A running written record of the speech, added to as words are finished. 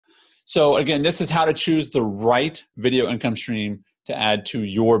So again, this is how to choose the right video income stream to add to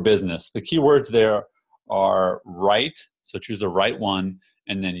your business. The keywords there are right, so choose the right one,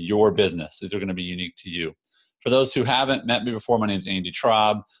 and then your business. These are going to be unique to you. For those who haven't met me before, my name is Andy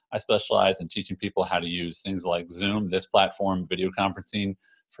Traub. I specialize in teaching people how to use things like Zoom, this platform, video conferencing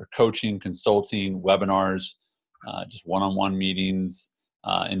for coaching, consulting, webinars, just one-on-one meetings,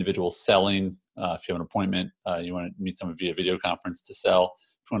 individual selling. If you have an appointment, you want to meet someone via video conference to sell.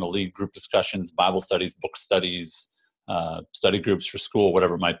 If you want to lead group discussions, Bible studies, book studies, study groups for school,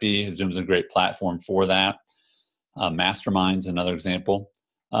 whatever it might be, Zoom's a great platform for that. Masterminds, another example.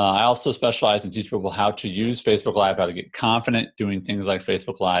 I also specialize in teaching people how to use Facebook Live, how to get confident doing things like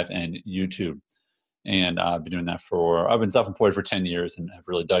Facebook Live and YouTube. And I've been doing that I've been self-employed for 10 years and have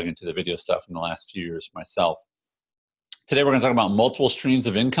really dug into the video stuff in the last few years myself. Today, we're going to talk about multiple streams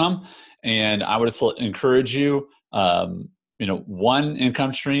of income. And I would encourage you, one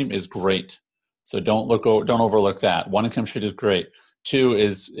income stream is great. So don't overlook that. One income stream is great. 2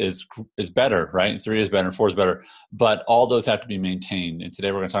 is better, right? 3 is better, 4 is better. But all those have to be maintained. And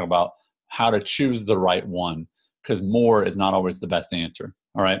today we're going to talk about how to choose the right one, because more is not always the best answer.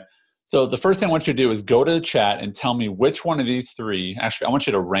 All right. So the first thing I want you to do is go to the chat and tell me which one of these 3. Actually, I want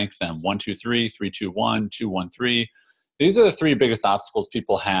you to rank them: 1, 2, 3, 3, 2, 1, 2, 1, 3. These are the 3 biggest obstacles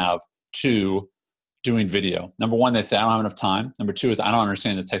people have to doing video. Number 1, they say, I don't have enough time. Number 2 is, I don't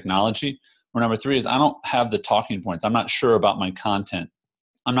understand the technology. Or number 3 is, I don't have the talking points. I'm not sure about my content.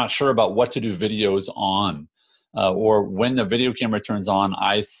 I'm not sure about what to do videos on. Or when the video camera turns on,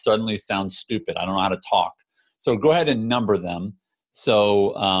 I suddenly sound stupid. I don't know how to talk. So go ahead and number them.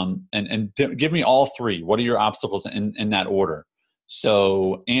 So, give me all 3. What are your obstacles in that order?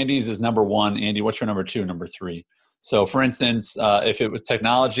 So Andy's is number 1. Andy, what's your number 2, number 3? So for instance, if it was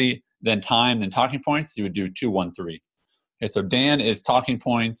technology, then time, then talking points, you would do 2, 1, 3. Okay, so Dan is talking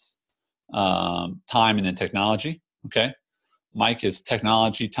points, time, and then technology. Okay. Mike is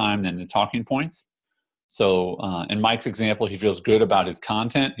technology, time, then the talking points. So in Mike's example, he feels good about his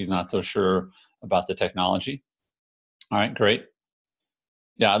content. He's not so sure about the technology. All right, great.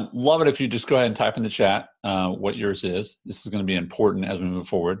 Yeah, I'd love it if you just go ahead and type in the chat what yours is. This is going to be important as we move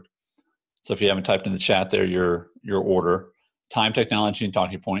forward. So if you haven't typed in the chat there, your order: time, technology, and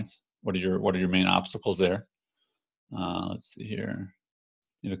talking points. What are your main obstacles there? Let's see here.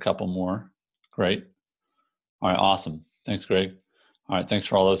 Need a couple more. Great. All right, awesome. Thanks, Greg. All right, thanks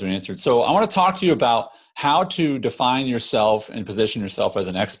for all those who answered. So I want to talk to you about how to define yourself and position yourself as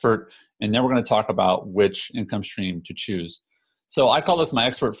an expert, and then we're going to talk about which income stream to choose. So I call this my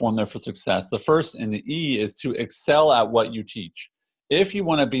expert formula for success. The first, and the E, is to excel at what you teach. If you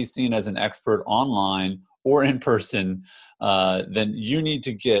want to be seen as an expert online or in person, then you need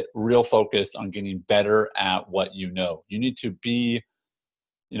to get real focused on getting better at what you know. You need to be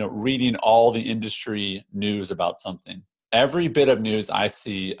reading all the industry news about something. Every bit of news I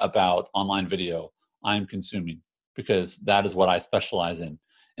see about online video, I'm consuming, because that is what I specialize in.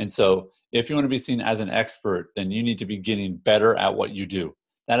 And so if you want to be seen as an expert, then you need to be getting better at what you do.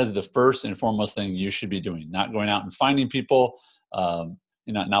 That is the first and foremost thing you should be doing, not going out and finding people,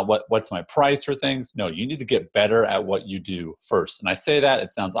 not what's my price for things. No, you need to get better at what you do first. And I say that, it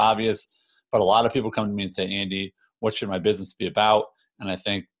sounds obvious, but a lot of people come to me and say, Andy, what should my business be about? And I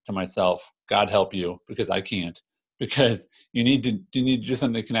think to myself, God help you, because I can't. Because you need to do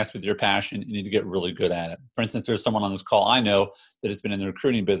something that connects with your passion. You need to get really good at it. For instance, there's someone on this call I know that has been in the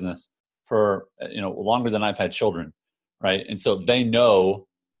recruiting business for longer than I've had children, right? And so they know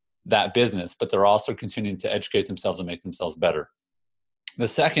that business, but they're also continuing to educate themselves and make themselves better. The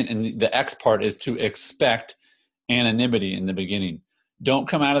second, and the X part, is to expect anonymity in the beginning. Don't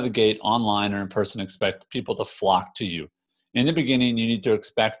come out of the gate online or in person expect people to flock to you. In the beginning, you need to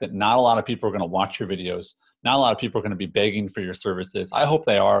expect that not a lot of people are going to watch your videos. Not a lot of people are going to be begging for your services. I hope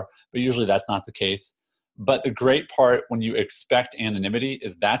they are, but usually that's not the case. But the great part when you expect anonymity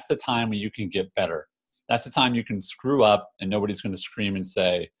is that's the time when you can get better. That's the time you can screw up and nobody's going to scream and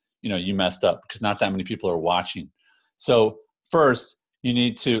say, you messed up, because not that many people are watching. So first, you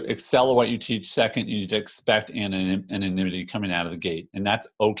need to excel at what you teach. Second, you need to expect anonymity coming out of the gate. And that's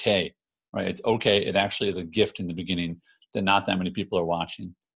okay, right? It's okay. It actually is a gift in the beginning that not that many people are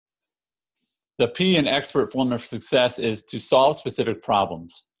watching. The P in expert formula for success is to solve specific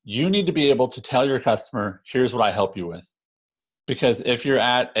problems. You need to be able to tell your customer, here's what I help you with. Because if you're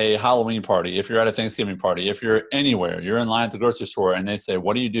at a Halloween party, if you're at a Thanksgiving party, if you're anywhere, you're in line at the grocery store and they say,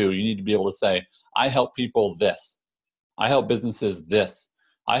 what do? You need to be able to say, I help people this. I help businesses this.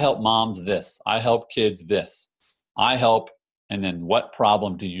 I help moms this. I help kids this. I help, and then what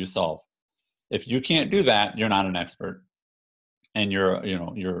problem do you solve? If you can't do that, you're not an expert. and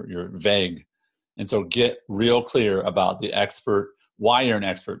you're vague. And so get real clear about the expert, why you're an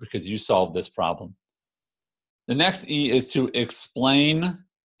expert, because you solved this problem. The next E is to explain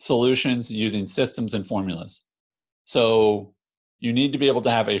solutions using systems and formulas. So you need to be able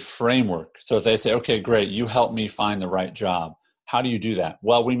to have a framework. So if they say, okay, great, you help me find the right job. How do you do that?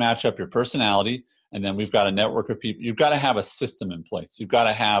 Well, we match up your personality, and then we've got a network of people. You've got to have a system in place. You've got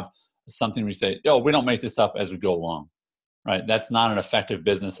to have something we say, yo, we don't make this up as we go along, right? That's not an effective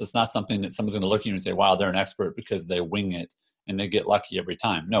business. It's not something that someone's going to look at you and say, wow, they're an expert because they wing it and they get lucky every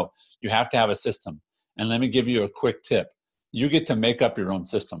time. No, you have to have a system. And let me give you a quick tip. You get to make up your own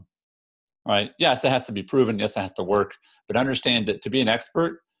system, right? Yes, it has to be proven. Yes, it has to work. But understand that to be an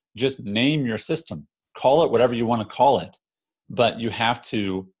expert, just name your system. Call it whatever you want to call it. But you have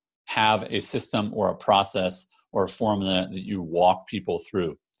to have a system or a process or a formula that you walk people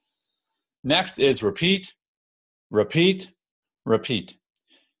through. Next is repeat, repeat, repeat.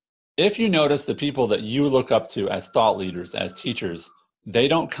 If you notice the people that you look up to as thought leaders, as teachers, they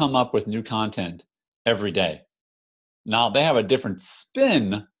don't come up with new content every day. Now, they have a different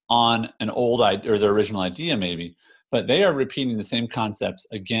spin on an old idea or their original idea maybe, but they are repeating the same concepts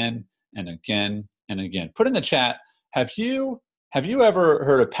again and again and again. Put in the chat, have you ever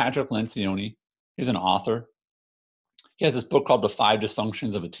heard of Patrick Lencioni? He's an author. He has this book called The 5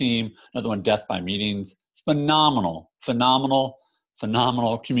 Dysfunctions of a Team, another one, Death by Meetings. Phenomenal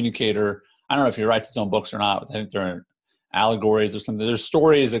communicator. I don't know if he writes his own books or not, but I think they're allegories or something. They're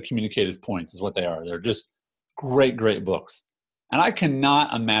stories that communicate his points is what they are. They're just great books. And I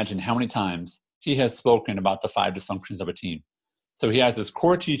cannot imagine how many times he has spoken about the 5 dysfunctions of a team. So he has this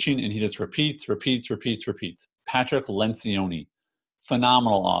core teaching and he just repeats. Patrick Lencioni,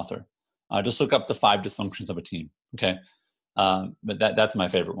 phenomenal author. Just look up the 5 dysfunctions of a team, okay? But that's my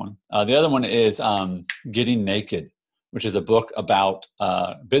favorite one. The other one is Getting Naked, which is a book about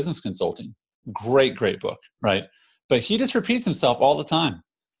business consulting. Great book, right? But he just repeats himself all the time.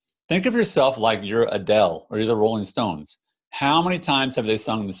 Think of yourself like you're Adele or you're the Rolling Stones. How many times have they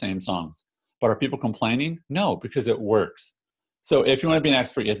sung the same songs? But are people complaining? No, because it works. So if you want to be an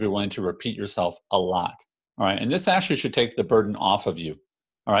expert, you have to be willing to repeat yourself a lot. All right. And this actually should take the burden off of you.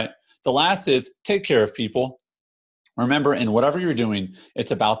 All right. The last is take care of people. Remember, in whatever you're doing,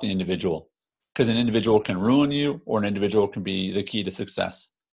 it's about the individual, because an individual can ruin you or an individual can be the key to success,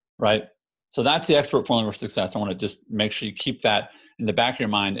 right? So that's the expert formula for success. I want to just make sure you keep that in the back of your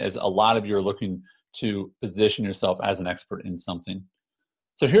mind as a lot of you are looking to position yourself as an expert in something.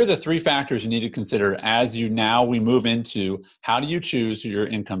 So here are the 3 factors you need to consider as we move into how do you choose your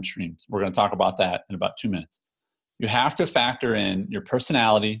income streams. We're going to talk about that in about 2 minutes. You have to factor in your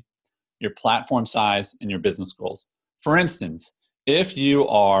personality, your platform size, and your business goals. For instance, if you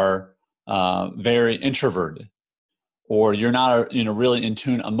are very introverted, or you're not really in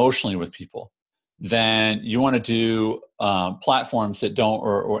tune emotionally with people, then you want to do platforms that don't,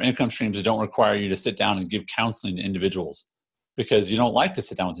 or income streams that don't require you to sit down and give counseling to individuals, because you don't like to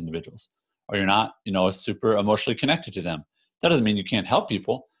sit down with individuals, or you're not super emotionally connected to them. That doesn't mean you can't help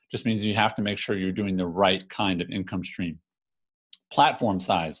people. It just means you have to make sure you're doing the right kind of income stream. Platform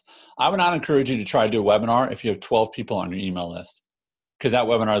size. I would not encourage you to try to do a webinar if you have 12 people on your email list, because that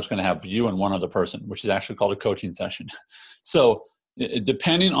webinar is going to have you and one other person, which is actually called a coaching session. So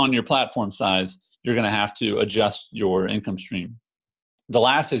depending on your platform size, you're going to have to adjust your income stream. The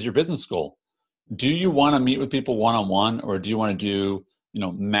last is your business goal. Do you want to meet with people one-on-one, or do you want to do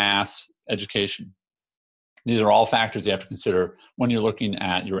mass education? These are all factors you have to consider when you're looking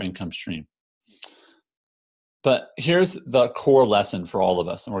at your income stream. But here's the core lesson for all of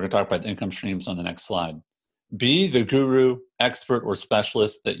us, and we're going to talk about the income streams on the next slide. Be the guru, expert, or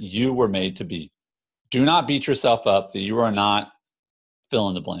specialist that you were made to be. Do not beat yourself up that you are not fill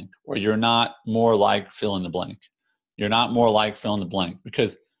in the blank, or you're not more like fill in the blank. You're not more like fill in the blank,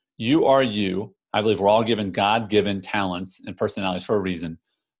 because you are you. I believe we're all given God-given talents and personalities for a reason,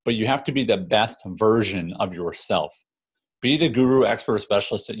 but you have to be the best version of yourself. Be the guru, expert, or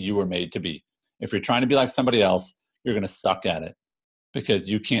specialist that you were made to be. If you're trying to be like somebody else, you're going to suck at it, because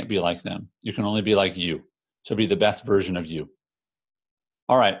you can't be like them. You can only be like you. So be the best version of you.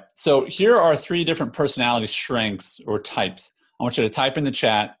 All right, so here are 3 different personality strengths or types. I want you to type in the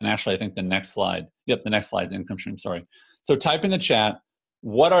chat, and actually I think the next slide, the next slide is income stream, sorry. So type in the chat,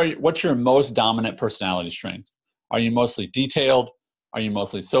 what's your most dominant personality strength? Are you mostly detailed? Are you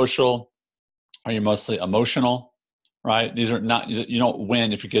mostly social? Are you mostly emotional? Right? These are not, you don't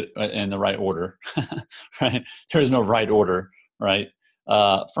win if you get in the right order, right? There is no right order, right?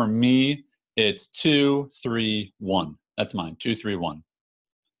 For me, it's 2, 3, 1. That's mine, 2, 3, 1.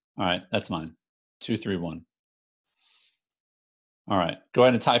 All right, that's mine, 2, 3, 1. All right, go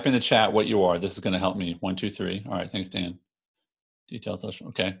ahead and type in the chat what you are. This is going to help me. 1, 2, 3. All right, thanks, Dan. Details social.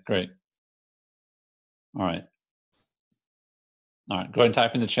 Okay, great. All right. All right, go ahead and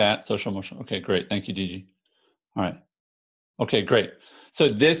type in the chat, social emotional. Okay, great. Thank you, DG. All right. Okay, great. So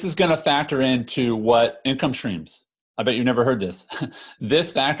this is going to factor into what income streams. I bet you never heard this.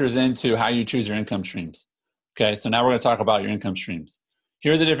 This factors into how you choose your income streams. Okay, so now we're going to talk about your income streams.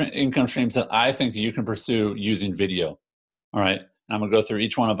 Here are the different income streams that I think you can pursue using video. All right, and I'm going to go through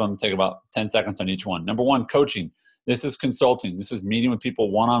each one of them, take about 10 seconds on each one. Number one, coaching. This is consulting. This is meeting with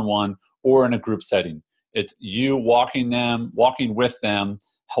people one-on-one or in a group setting. It's you walking with them,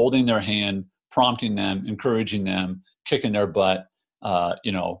 holding their hand, prompting them, encouraging them, kicking their butt,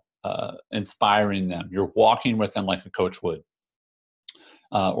 inspiring them. You're walking with them like a coach would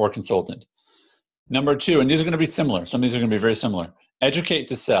or a consultant. Number two, and these are going to be similar. Some of these are going to be very similar. Educate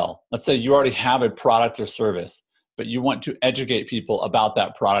to sell. Let's say you already have a product or service, but you want to educate people about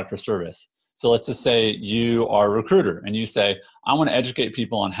that product or service. So let's just say you are a recruiter and you say, I want to educate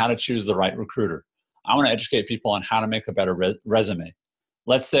people on how to choose the right recruiter. I want to educate people on how to make a better resume.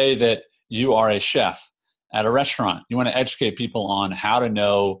 Let's say that you are a chef at a restaurant. You want to educate people on how to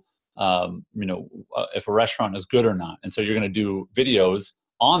know, if a restaurant is good or not. And so you're going to do videos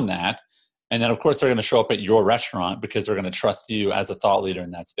on that. And then, of course, they're going to show up at your restaurant because they're going to trust you as a thought leader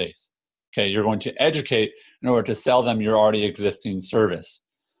in that space. Okay, you're going to educate in order to sell them your already existing service.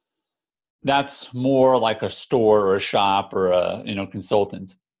 That's more like a store or a shop or a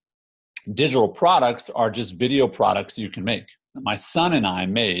consultant. Digital products are just video products you can make. My son and I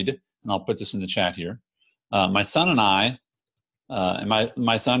made, and I'll put this in the chat here. My son and I, and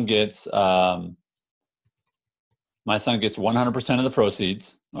my son gets 100% of the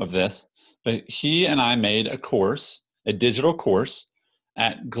proceeds of this. But he and I made a course, a digital course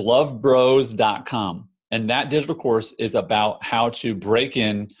at glovebros.com. And that digital course is about how to break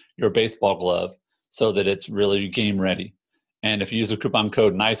in your baseball glove so that it's really game ready. And if you use a coupon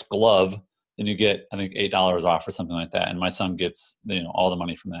code NICEGLOVE, then you get, I think, $8 off or something like that. And my son gets all the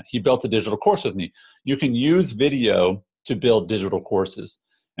money from that. He built a digital course with me. You can use video to build digital courses.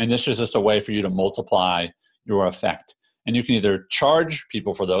 And this is just a way for you to multiply your effect. And you can either charge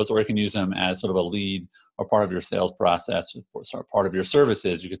people for those, or you can use them as sort of a lead or part of your sales process, or part of your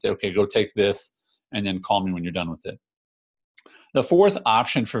services. You could say, okay, go take this and then call me when you're done with it. The fourth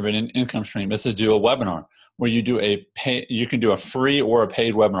option for an income stream is to do a webinar where you can do a free or a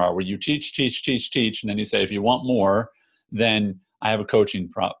paid webinar where you teach, and then you say, if you want more, then I have a coaching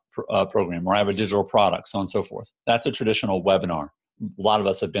program, or I have a digital product, so on and so forth. That's a traditional webinar. A lot of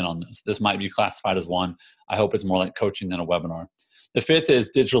us have been on this. This might be classified as one. I hope it's more like coaching than a webinar. The fifth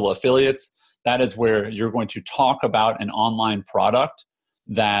is digital affiliates. That is where you're going to talk about an online product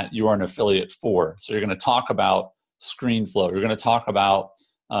that you are an affiliate for. So you're going to talk about ScreenFlow. You're going to talk about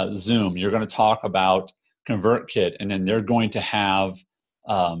Zoom. You're going to talk about ConvertKit, and then they're going to have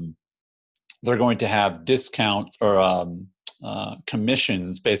discounts or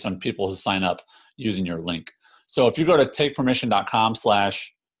commissions based on people who sign up using your link. So if you go to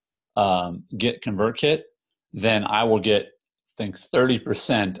takepermission.com/get ConvertKit, then I will get, I think,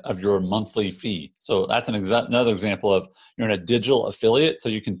 30% of your monthly fee. So that's another example of you're in a digital affiliate. So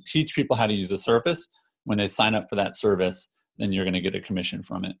you can teach people how to use the service. When they sign up for that service, then you're going to get a commission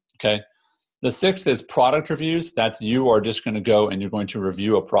from it. Okay. The sixth is product reviews. That's you are just going to go and you're going to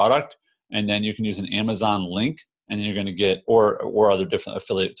review a product, and then you can use an Amazon link, and then you're going to get, or other different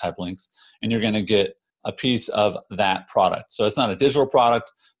affiliate type links, and you're going to get a piece of that product. So it's not a digital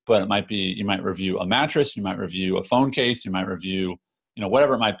product, but it might be, you might review a mattress, you might review a phone case, you might review,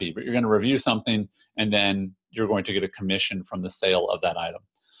 whatever it might be, but you're going to review something, and then you're going to get a commission from the sale of that item.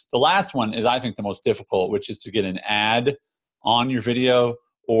 The last one is, I think, the most difficult, which is to get an ad on your video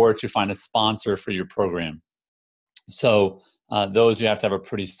or to find a sponsor for your program. So those you have to have a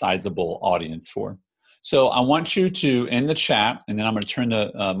pretty sizable audience for. So I want you to, in the chat, and then I'm going to turn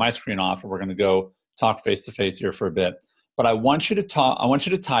my screen off, and we're going to go talk face-to-face here for a bit. But I want you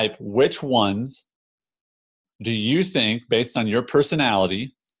to type which ones do you think, based on your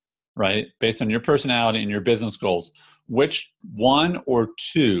personality, right? Based on your personality and your business goals, which one or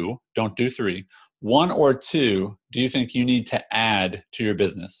two, don't do three, one or two do you think you need to add to your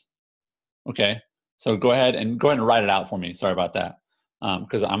business? Okay, so go ahead and write it out for me. Sorry about that,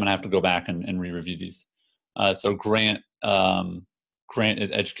 because I'm gonna have to go back and re-review these. So Grant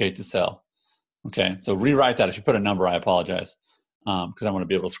is educate to sell. Okay, so rewrite that. If you put a number, I apologize, because I want to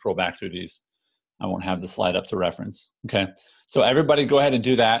be able to scroll back through these. I won't have the slide up to reference. Okay, so everybody go ahead and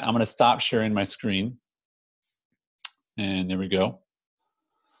do that. I'm going to stop sharing my screen. And there we go.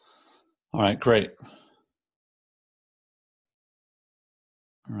 All right, great.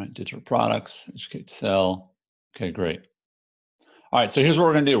 All right, digital products, educate, sell. Okay, great. All right, so here's what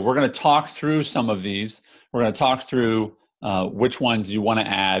we're going to do. We're going to talk through some of these. We're going to talk through which ones you want to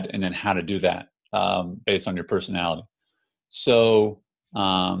add and then how to do that based on your personality. So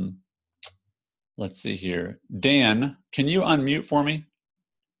let's see here. Dan, can you unmute for me?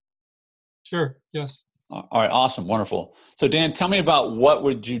 Sure, yes. All right, awesome, wonderful. So Dan, tell me about what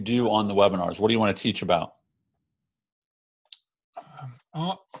would you do on the webinars? What do you want to teach about?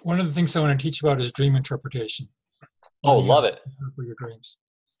 One of the things I want to teach about is dream interpretation. Oh, love it. For your dreams.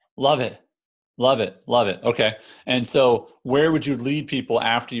 Love it. Love it. Love it. Okay. And so where would you lead people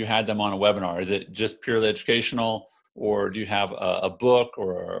after you had them on a webinar? Is it just purely educational, or do you have a book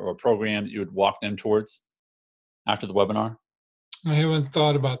or a program that you would walk them towards after the webinar? I haven't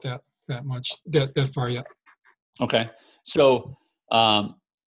thought about that far yet. Okay. So could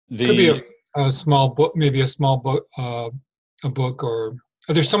be a small book, maybe a small book, a book, or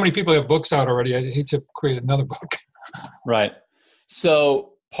there's so many people that have books out already. I hate to create another book. Right.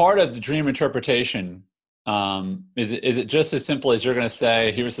 So part of the dream interpretation, is it just as simple as you're going to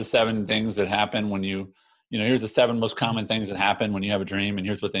say, here's the 7 things that happen when here's the 7 most common things that happen when you have a dream, and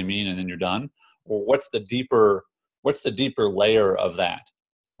here's what they mean, and then you're done? Or what's the deeper layer of that,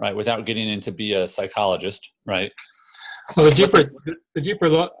 right? Without getting into be a psychologist, right? Well, the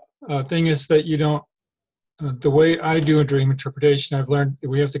deeper thing is that you don't, the way I do a dream interpretation, I've learned that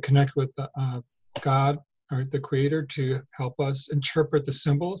we have to connect with God or the Creator to help us interpret the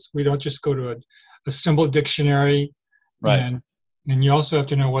symbols. We don't just go to a symbol dictionary, right? And you also have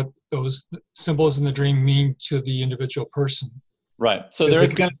to know what those symbols in the dream mean to the individual person. Right. So there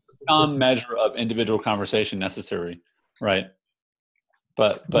is going to be some measure of individual conversation necessary, right?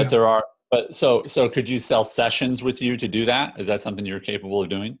 But yeah. There are. But so could you sell sessions with you to do that? Is that something you're capable of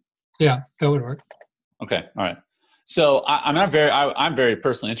doing? Yeah, that would work. Okay. All right. So I'm very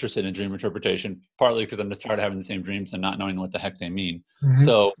personally interested in dream interpretation, partly because I'm just tired of having the same dreams and not knowing what the heck they mean. Mm-hmm.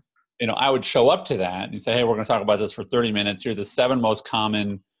 So, I would show up to that and say, hey, we're going to talk about this for 30 minutes. Here are the 7 most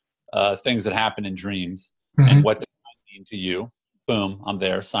common things that happen in dreams, mm-hmm. and what they mean to you. Boom, I'm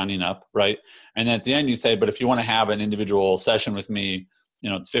there signing up, right? And then at the end you say, but if you want to have an individual session with me,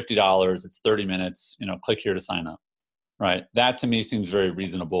 it's $50, it's 30 minutes, click here to sign up, right? That to me seems very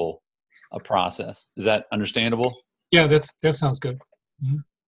reasonable, a process. Is that understandable? Yeah, that sounds good. Mm-hmm.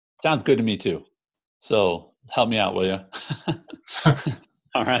 Sounds good to me too. So help me out, will you?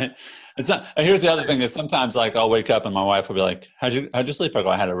 All right. Here's the other thing is sometimes like I'll wake up and my wife will be like, how'd you sleep? I go,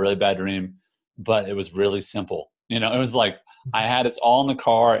 I had a really bad dream, but it was really simple. It was like, I had it all in the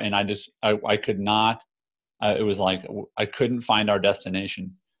car and I could not, it was like, I couldn't find our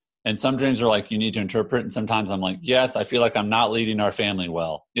destination. And some dreams are like, you need to interpret. And sometimes I'm like, yes, I feel like I'm not leading our family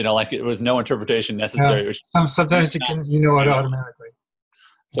well. Like it was no interpretation necessary. Yeah. Sometimes you know it automatically.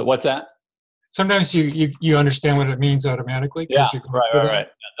 So what's that? Sometimes you understand what it means automatically. Yeah, right.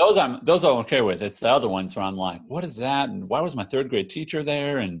 Those I'm okay with. It's the other ones where I'm like, what is that? And why was my 3rd grade teacher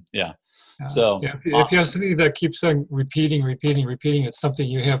there? And yeah. So yeah, if you have something that keeps on repeating, it's something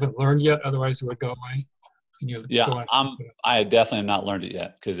you haven't learned yet. Otherwise, it would go away. I definitely have not learned it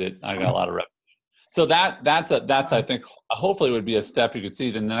yet because I got a lot of repetition. So that's I think hopefully would be a step you could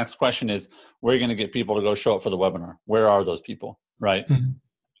see. Then the next question is, where are you going to get people to go show up for the webinar? Where are those people? Right? Mm-hmm.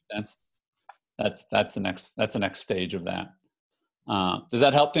 Makes sense. That's the next stage of that. Does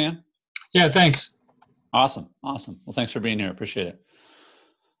that help, Dan? Yeah, thanks. Awesome. Well, thanks for being here. Appreciate it.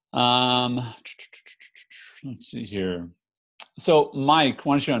 Let's see here. So Mike,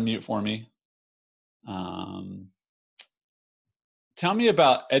 why don't you unmute for me? Tell me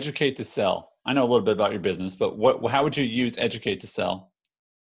about Educate to Sell. I know a little bit about your business, but how would you use Educate to Sell?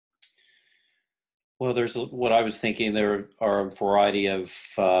 Well, there's what I was thinking. There are a variety of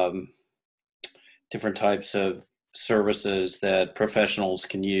different types of services that professionals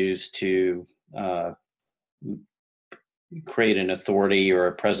can use to create an authority or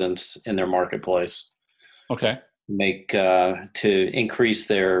a presence in their marketplace. Okay. To increase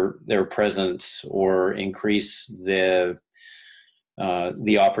their presence or increase the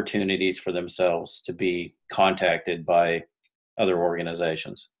opportunities for themselves to be contacted by other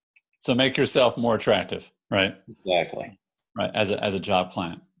organizations. So make yourself more attractive, right? Exactly. Right, as a job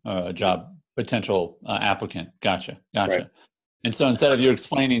client, a job potential applicant. Gotcha. Right. And so instead of you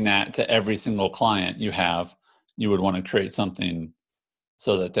explaining that to every single client you would want to create something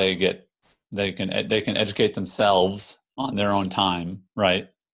so that they can educate themselves on their own time, right?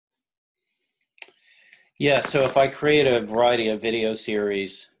 Yeah, so if I create a variety of video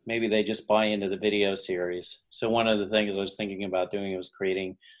series, maybe they just buy into the video series. So one of the things I was thinking about doing was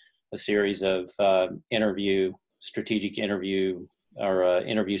creating a series of strategic interview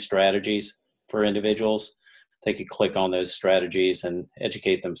interview strategies for individuals. They could click on those strategies and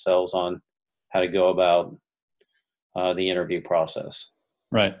educate themselves on how to go about the interview process.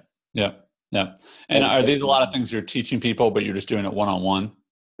 Right. Yeah. Yeah. And are these a lot of things you're teaching people, but you're just doing it one-on-one?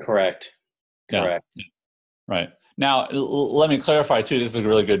 Correct. Correct. Yeah. Right. Now, let me clarify too. This is a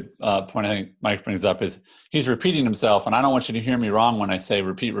really good point I think Mike brings up is he's repeating himself. And I don't want you to hear me wrong when I say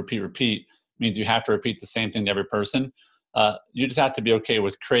repeat, repeat, repeat. It means you have to repeat the same thing to every person. You just have to be okay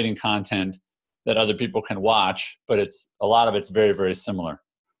with creating content that other people can watch, but a lot of it's very, very similar.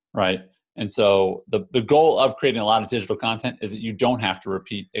 Right. And so the goal of creating a lot of digital content is that you don't have to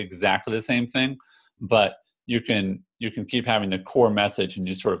repeat exactly the same thing, but you can keep having the core message and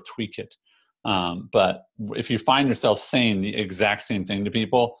you sort of tweak it. But if you find yourself saying the exact same thing to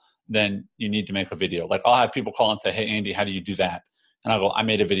people, then you need to make a video. Like I'll have people call and say, hey, Andy, how do you do that? And I'll go, I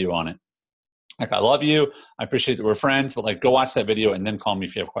made a video on it. Like, I love you. I appreciate that we're friends, but like, go watch that video and then call me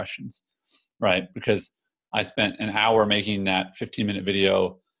if you have questions. Right. Because I spent an hour making that 15-minute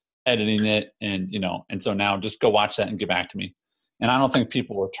video, editing it. And, and so now just go watch that and get back to me. And I don't think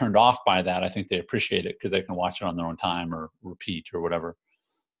people are turned off by that. I think they appreciate it because they can watch it on their own time or repeat or whatever.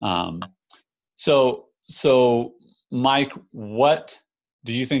 So Mike, what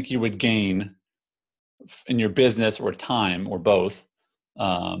do you think you would gain in your business or time or both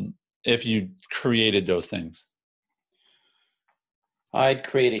if you created those things? I'd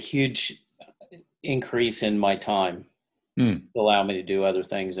create a huge increase in my time to allow me to do other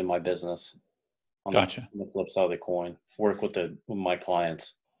things in my business. Gotcha. On the flip side of the coin, work with my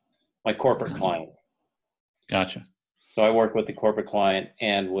clients, my corporate clients. Gotcha. So I work with the corporate client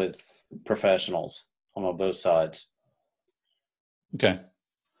and with professionals on both sides. Okay.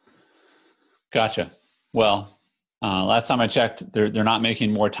 Gotcha. Well, last time I checked, they're not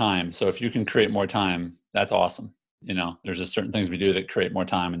making more time. So if you can create more time, that's awesome. There's just certain things we do that create more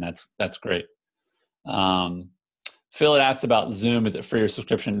time, and that's great. Phil had asked about Zoom. Is it free or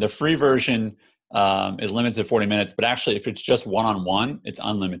subscription? The free version is limited to 40 minutes, but actually if it's just one-on-one, it's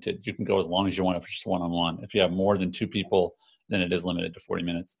unlimited. You can go as long as you want if it's just one-on-one. If you have more than 2 people, then it is limited to 40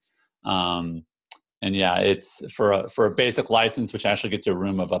 minutes. And yeah, it's for a basic license, which actually gets you a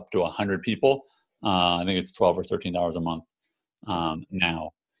room of up to 100 people. I think it's $12 or $13 a month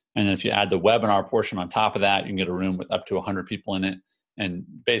now. And then if you add the webinar portion on top of that, you can get a room with up to 100 people in it. And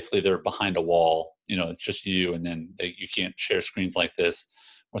basically they're behind a wall, it's just you, and then you can't share screens like this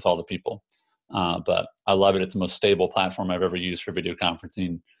with all the people. But I love it. It's the most stable platform I've ever used for video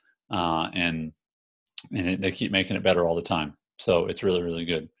conferencing. And they keep making it better all the time. So it's really, really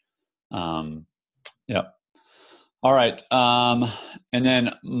good. Yeah. All right. And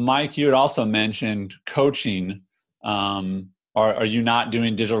then Mike, you had also mentioned coaching. Are you not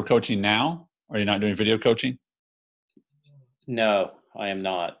doing digital coaching now? Are you not doing video coaching? No, I am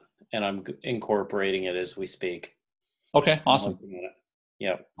not. And I'm incorporating it as we speak. Okay. Awesome.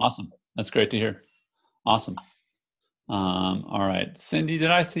 Yeah. Awesome. That's great to hear. Awesome. All right. Cindy,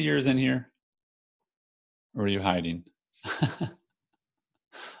 did I see yours in here? Or are you hiding?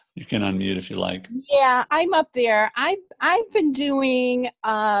 You can unmute if you like. Yeah, I'm up there. I've been doing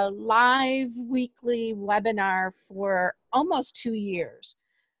a live weekly webinar for almost 2 years.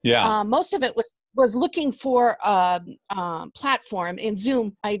 Yeah. Most of it was looking for a platform, and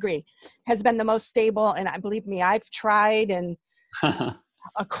Zoom, I agree, has been the most stable. And believe me, I've tried and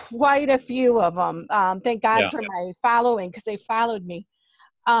quite a few of them. Thank God for my following, because they followed me.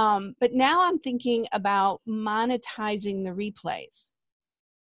 But now I'm thinking about monetizing the replays.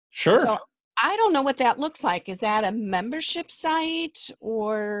 Sure. So I don't know what that looks like. Is that a membership site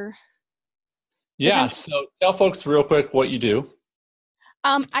or? Yeah. So tell folks real quick what you do.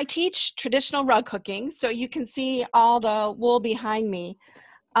 I teach traditional rug hooking. So you can see all the wool behind me.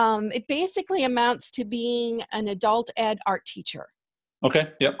 It basically amounts to being an adult ed art teacher. Okay.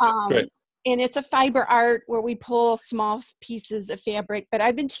 Yep. Great. And it's a fiber art where we pull small pieces of fabric, but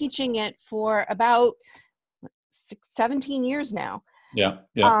I've been teaching it for about 17 years now. Yeah.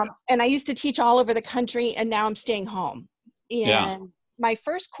 Yeah. And I used to teach all over the country, and now I'm staying home. And my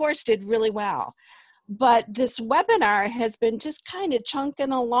first course did really well. But this webinar has been just kind of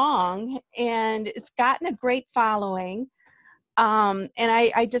chunking along, and it's gotten a great following. And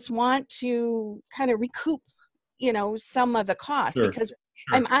I just want to kind of recoup, some of the cost, because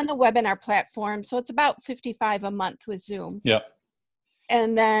I'm on the webinar platform. So it's about $55 a month with Zoom. Yep.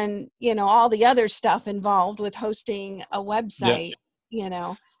 And then, all the other stuff involved with hosting a website,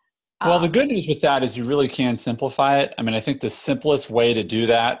 Well, the good news with that is you really can simplify it. I mean, I think the simplest way to do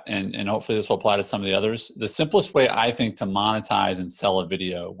that, and hopefully this will apply to some of the others, the simplest way I think to monetize and sell a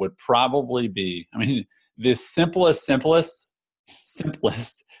video would probably be, the simplest,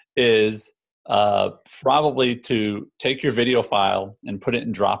 simplest is probably to take your video file and put it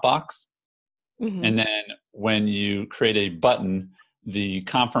in Dropbox. Mm-hmm. And then when you create a button, the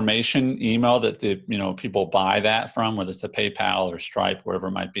confirmation email that the people buy that from, whether it's a PayPal or Stripe, wherever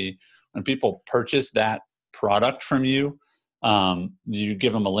it might be, when people purchase that product from you, you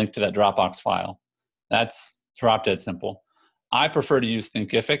give them a link to that Dropbox file. That's drop dead simple. I prefer to use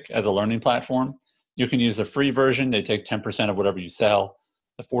Thinkific as a learning platform. You can use the free version. They take 10% of whatever you sell.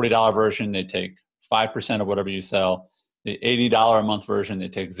 The $40 version, they take 5% of whatever you sell. The $80 a month version, they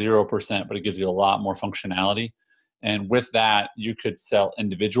take 0%, but it gives you a lot more functionality. And with that, you could sell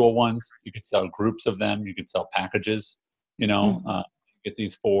individual ones. You could sell groups of them. You could sell packages, get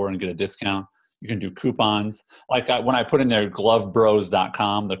these 4 and get a discount. You can do coupons. Like when I put in there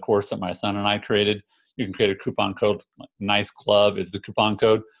glovebros.com, the course that my son and I created, you can create a coupon code. Nice glove is the coupon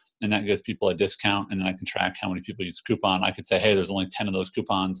code. And that gives people a discount. And then I can track how many people use the coupon. I could say, hey, there's only 10 of those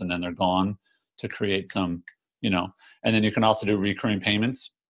coupons, and then they're gone, to create some, and then you can also do recurring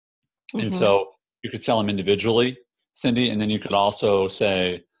payments. Mm-hmm. And so you could sell them individually, Cindy. And then you could also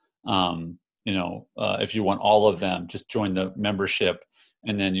say, if you want all of them, just join the membership.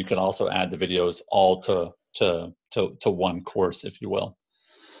 And then you could also add the videos all to one course, if you will.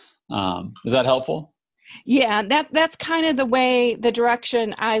 Is that helpful? Yeah, that's kind of the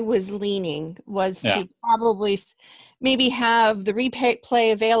direction I was leaning, was to probably maybe have the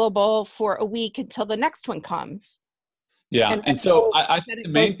replay available for a week until the next one comes. Yeah, and so I think the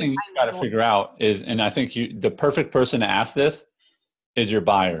main thing you got to figure out is, and I think the perfect person to ask this is your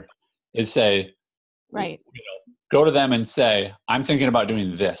buyer, is say, right. Go to them and say, I'm thinking about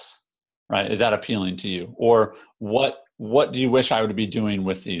doing this, right? Is that appealing to you? Or what do you wish I would be doing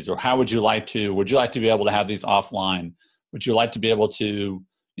with these? Or how would you like to be able to have these offline? Would you like to be able to,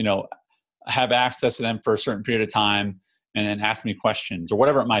 have access to them for a certain period of time and then ask me questions or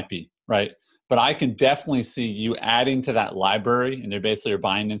whatever it might be, right? But I can definitely see you adding to that library, and they're basically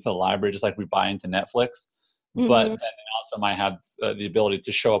buying into the library just like we buy into Netflix. Mm-hmm. But then they also might have the ability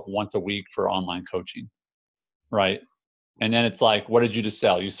to show up once a week for online coaching, right? And then it's like, what did you just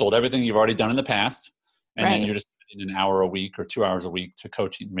sell? You sold everything you've already done in the past, and then you're just in an hour a week or 2 hours a week to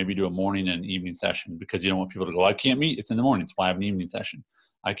coaching. Maybe do a morning and an evening session, because you don't want people to go, I can't meet, it's in the morning, that's why I have an evening session.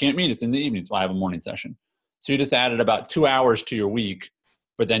 I can't meet, it's in the evening, that's why I have a morning session. So you just added about 2 hours to your week,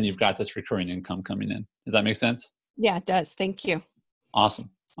 but then you've got this recurring income coming in. Does that make sense? Yeah, it does. Thank you.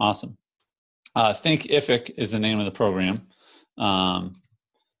 Awesome. Thinkific is the name of the program.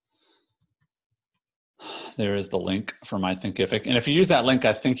 There is the link for my Thinkific. And if you use that link,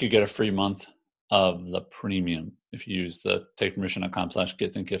 I think you get a free month of the premium. If you use the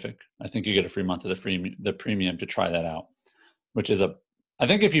takepermission.com/getthinkific, I think you get a free month of the premium to try that out, which is I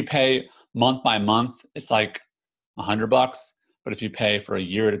think if you pay month by month, it's like $100. But if you pay for a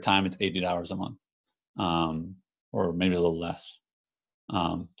year at a time, it's $80 a month, or maybe a little less.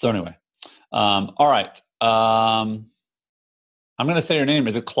 So anyway, all right. I'm going to say your name.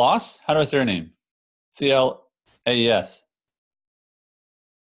 Is it Klaus? How do I say your name? Claes.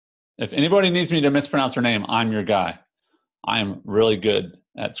 If anybody needs me to mispronounce her name, I'm your guy. I am really good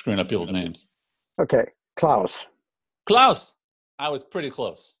at screwing up people's names. Okay, Klaus. Klaus. I was pretty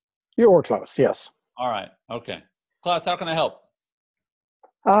close. You were close, yes. All right. Okay. Klaus, how can I help?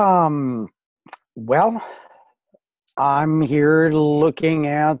 Well, I'm here looking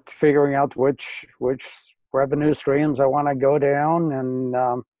at figuring out which revenue streams I want to go down, and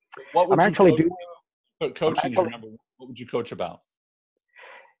what would I'm actually doing coaching. Remember, what would you coach about?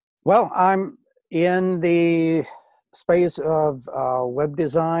 Well, I'm in the space of web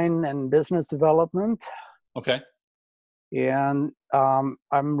design and business development. Okay. And I'm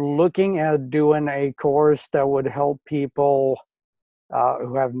looking at doing a course that would help people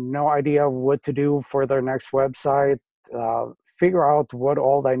who have no idea what to do for their next website, figure out what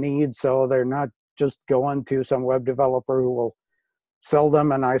all they need, so they're not just going to some web developer who will sell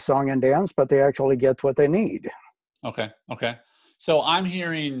them a nice song and dance, but they actually get what they need. Okay. So I'm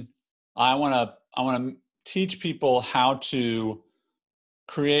hearing, I want to teach people how to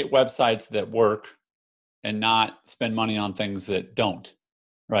create websites that work and not spend money on things that don't,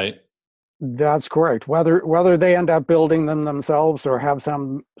 right? That's correct. Whether they end up building them themselves or have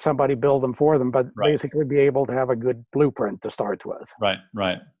somebody build them for them, but basically be able to have a good blueprint to start with.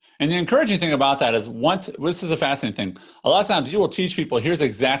 Right. And the encouraging thing about that is this is a fascinating thing. A lot of times you will teach people, here's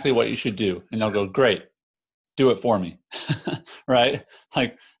exactly what you should do. And they'll go, great, do it for me, right?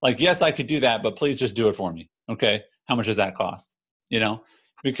 Like, yes, I could do that, but please just do it for me. Okay. How much does that cost?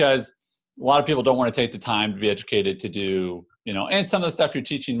 Because a lot of people don't want to take the time to be educated to do, and some of the stuff you're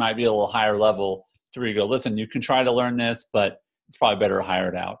teaching might be a little higher level to where you go, listen, you can try to learn this, but it's probably better to hire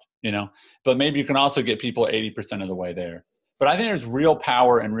it out, but maybe you can also get people 80% of the way there. But I think there's real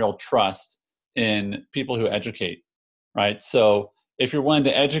power and real trust in people who educate, right? So if you're willing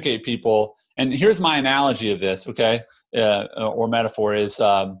to educate people, and here's my analogy of this, okay, or metaphor is,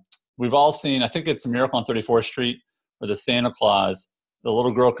 we've all seen, I think it's A Miracle on 34th Street, where the Santa Claus, the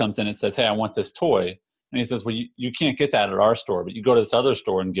little girl comes in and says, hey, I want this toy. And he says, well, you can't get that at our store, but you go to this other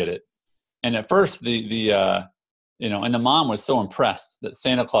store and get it. And at first, and the mom was so impressed that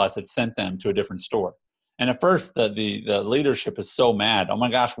Santa Claus had sent them to a different store. And at first, the leadership is so mad. Oh my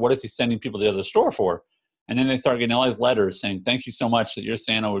gosh, what is he sending people to the other store for? And then they start getting all these letters saying, thank you so much that your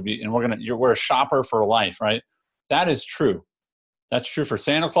Santa would be, and we're a shopper for life, right? That is true. That's true for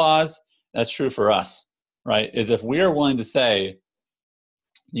Santa Claus. That's true for us, right? Is if we are willing to say,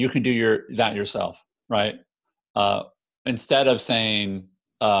 you can do that yourself, right? Instead of saying,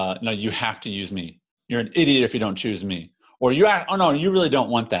 no, you have to use me. You're an idiot if you don't choose me. Or oh no, you really don't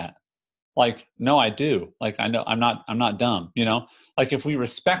want that. Like, no, I do. Like, I know I'm not dumb, Like, if we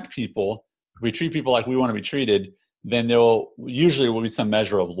respect people, if we treat people like we want to be treated, then there usually will be some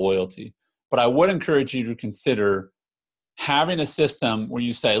measure of loyalty. But I would encourage you to consider having a system where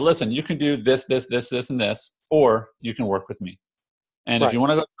you say, listen, you can do this, this, this, this, and this, or you can work with me. And if you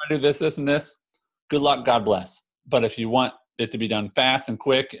want to go do this, this, and this, good luck, God bless. But if you want it to be done fast and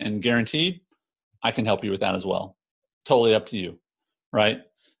quick and guaranteed, I can help you with that as well. Totally up to you, right?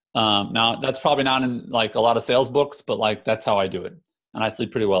 Now, that's probably not in like a lot of sales books, but like that's how I do it. And I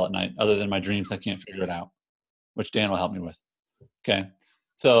sleep pretty well at night, other than my dreams. I can't figure it out, which Dan will help me with. Okay.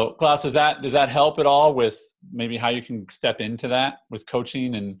 So Klaus, does that help at all with maybe how you can step into that with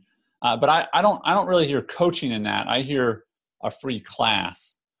coaching? And but I don't really hear coaching in that. I hear a free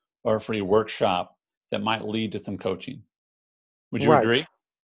class or a free workshop that might lead to some coaching. Would you agree?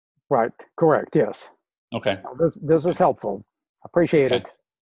 Right. Correct. Yes. Okay. This is helpful. Appreciate it.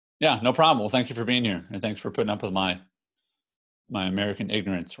 Yeah, no problem. Well, thank you for being here, and thanks for putting up with my American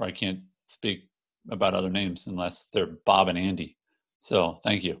ignorance, where I can't speak about other names unless they're Bob and Andy. So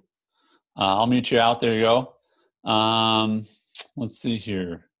thank you. I'll mute you out. There you go. Let's see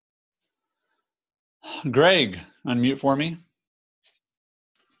here. Greg, unmute for me.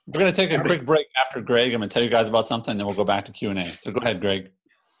 We're going to take a quick break after Greg. I'm going to tell you guys about something, then we'll go back to Q&A. So go ahead, Greg.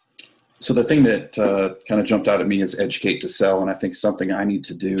 So the thing that kind of jumped out at me is educate to sell. And I think something I need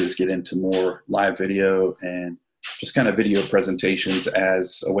to do is get into more live video and just kind of video presentations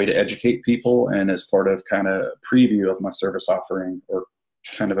as a way to educate people and as part of kind of a preview of my service offering or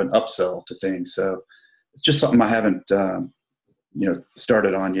kind of an upsell to things. So it's just something I haven't,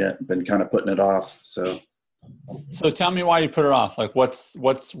 started on yet, been kind of putting it off. So tell me why you put it off. Like what's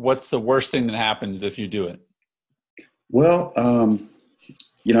the worst thing that happens if you do it? Well,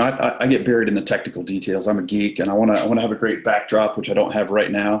 I get buried in the technical details. I'm a geek, and I want to have a great backdrop, which I don't have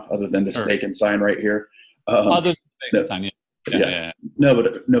right now, other than this bacon sign right here. Other than the bacon sign, yeah. No,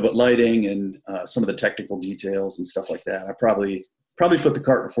 but lighting and some of the technical details and stuff like that. I probably put the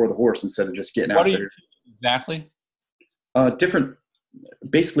cart before the horse instead of just getting out there. Exactly. Different,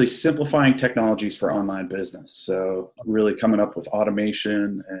 basically simplifying technologies for online business. So really coming up with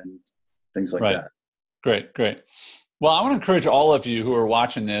automation and things like that. Great. Well, I want to encourage all of you who are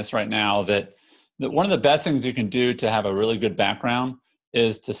watching this right now that one of the best things you can do to have a really good background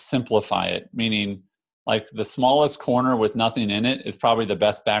is to simplify it, meaning like the smallest corner with nothing in it is probably the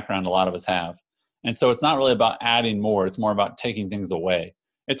best background a lot of us have. And so it's not really about adding more. It's more about taking things away.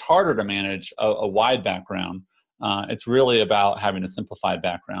 It's harder to manage a wide background. It's really about having a simplified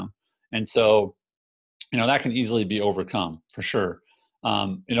background. And so, that can easily be overcome for sure.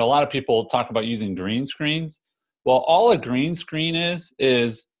 A lot of people talk about using green screens. Well, all a green screen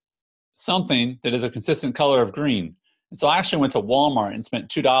is something that is a consistent color of green. And so I actually went to Walmart and spent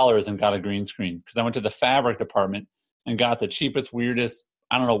 $2 and got a green screen because I went to the fabric department and got the cheapest, weirdest,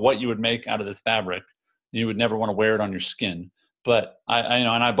 I don't know what you would make out of this fabric. You would never want to wear it on your skin. But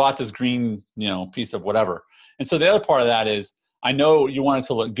I bought this green, piece of whatever. And so the other part of that is I know you want it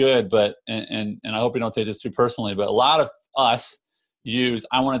to look good, but, and I hope you don't take this too personally, but a lot of us use,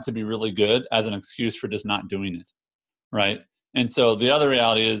 I want it to be really good as an excuse for just not doing it. Right. And so the other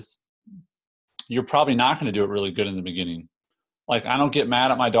reality is you're probably not going to do it really good in the beginning. Like I don't get mad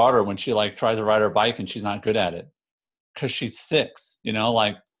at my daughter when she tries to ride her bike and she's not good at it because she's 6,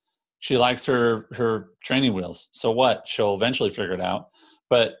 she likes her training wheels. So what? She'll eventually figure it out.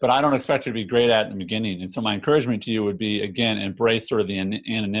 But I don't expect her to be great at it in the beginning. And so my encouragement to you would be, again, embrace sort of the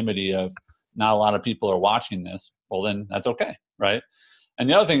anonymity of not a lot of people are watching this. Well, then that's okay. Right. And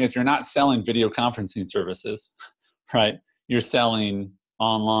the other thing is you're not selling video conferencing services, right? You're selling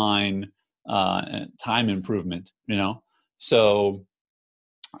online time improvement, So,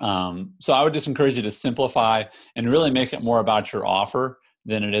 so I would just encourage you to simplify and really make it more about your offer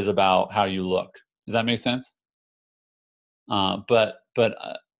than it is about how you look. Does that make sense? But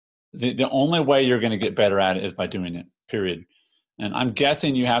the only way you're going to get better at it is by doing it, period. And I'm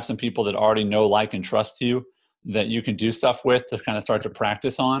guessing you have some people that already know, like, and trust you that you can do stuff with to kind of start to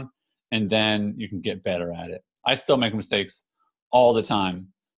practice on, and then you can get better at it. I still make mistakes all the time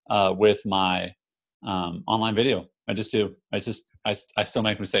with my online video. I just do. I still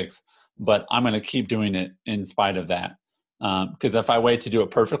make mistakes, but I'm going to keep doing it in spite of that. Because if I wait to do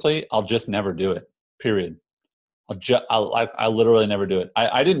it perfectly, I'll just never do it, period. I literally never do it.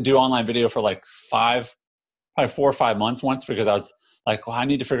 I didn't do online video for like probably 4 or 5 months once because I was like, well, I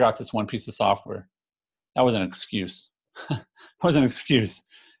need to figure out this one piece of software. That was an excuse. It was an excuse.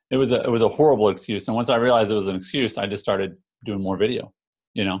 It was a horrible excuse. And once I realized it was an excuse, I just started doing more video,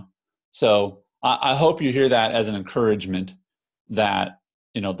 you know? So I hope you hear that as an encouragement that,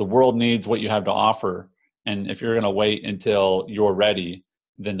 you know, the world needs what you have to offer. And if you're going to wait until you're ready,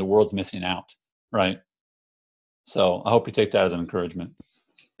 then the world's missing out, right? So I hope you take that as an encouragement.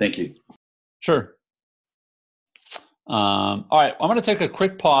 Thank you. Sure. All right, I'm going to take a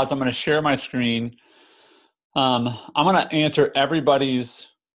quick pause. I'm going to share my screen. I'm going to answer everybody's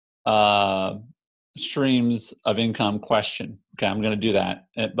streams of income question. Okay, I'm going to do that.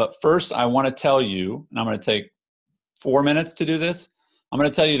 But first, I want to tell you, and I'm going to take 4 minutes to do this. I'm going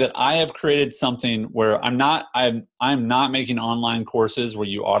to tell you that I have created something where I'm not making online courses where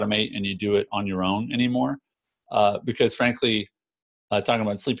you automate and you do it on your own anymore. Because frankly, talking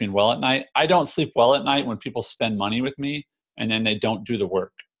about sleeping well at night, I don't sleep well at night when people spend money with me and then they don't do the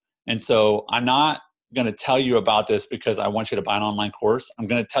work. And so I'm not going to tell you about this because I want you to buy an online course. I'm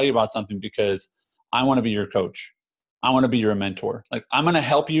going to tell you about something because I want to be your coach. I want to be your mentor. Like, I'm going to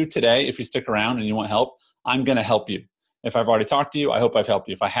help you today. If you stick around and you want help, I'm going to help you. If I've already talked to you, I hope I've helped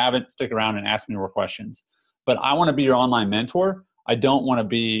you. If I haven't, stick around and ask me more questions. But I want to be your online mentor. I don't want to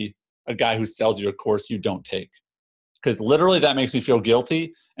be a guy who sells you a course you don't take. Because literally that makes me feel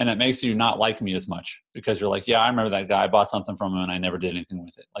guilty, and it makes you not like me as much because you're like, yeah, I remember that guy. I bought something from him and I never did anything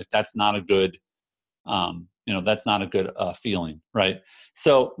with it. Like, that's not a good, that's not a good feeling, right?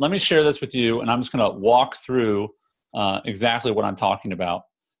 So let me share this with you, and I'm just going to walk through exactly what I'm talking about,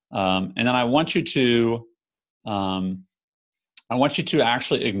 and then I want you to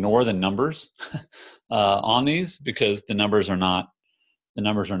actually ignore the numbers on these because the numbers are not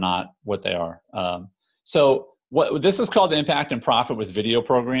what they are. So what this is called the Impact and Profit with Video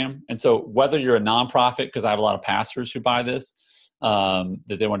program. And so whether you're a nonprofit, because I have a lot of pastors who buy this,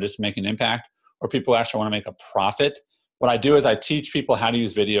 that they want to just make an impact, or people who actually want to make a profit, what I do is I teach people how to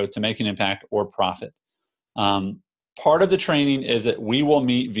use video to make an impact or profit. Part of the training is that we will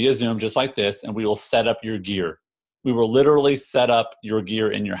meet via Zoom just like this, and we will set up your gear. We will literally set up your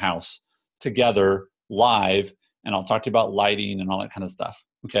gear in your house together live, and I'll talk to you about lighting and all that kind of stuff,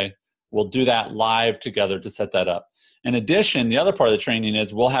 okay? We'll do that live together to set that up. In addition, the other part of the training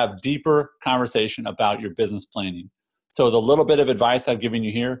is we'll have deeper conversation about your business planning. So the little bit of advice I've given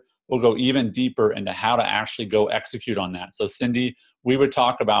you here, we'll go even deeper into how to actually go execute on that. So Cindy, we would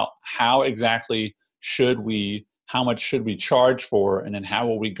talk about how exactly how much should we charge for, and then how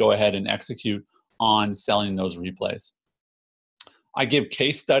will we go ahead and execute on selling those replays. I give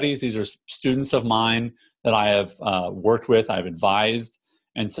case studies. These are students of mine that I have worked with, I've advised.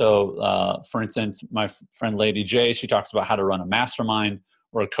 And so, for instance, my friend Lady J, she talks about how to run a mastermind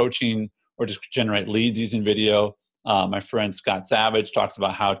or a coaching or just generate leads using video. My friend Scott Savage talks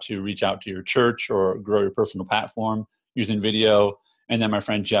about how to reach out to your church or grow your personal platform using video. And then my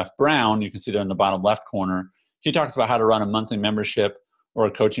friend Jeff Brown, you can see there in the bottom left corner, he talks about how to run a monthly membership or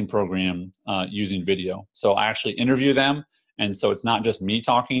a coaching program using video. So I actually interview them. And so it's not just me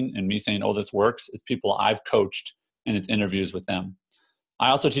talking and me saying, oh, this works. It's people I've coached, and it's interviews with them. I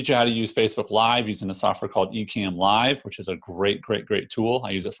also teach you how to use Facebook Live using a software called Ecamm Live, which is a great, great, great tool.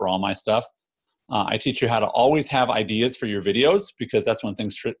 I use it for all my stuff. I teach you how to always have ideas for your videos, because that's one thing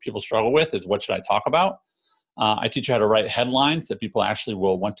people struggle with is, what should I talk about? I teach you how to write headlines that people actually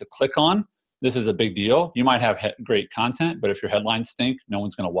will want to click on. This is a big deal. You might have great content, but if your headlines stink, no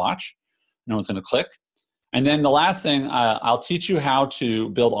one's going to watch. No one's going to click. And then the last thing, I'll teach you how to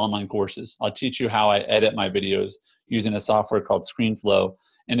build online courses. I'll teach you how I edit my videos using a software called ScreenFlow.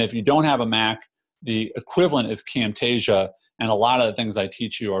 And if you don't have a Mac, the equivalent is Camtasia. And a lot of the things I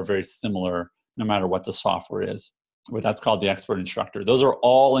teach you are very similar no matter what the software is. But that's called the Expert Instructor. Those are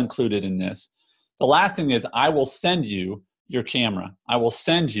all included in this. The last thing is, I will send you your camera. I will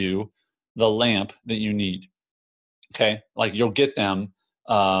send you the lamp that you need. Okay? Like, you'll get them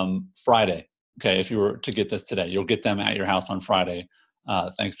Friday. Okay, if you were to get this today, you'll get them at your house on Friday,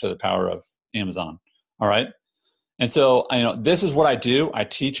 thanks to the power of Amazon. All right. And so, this is what I do. I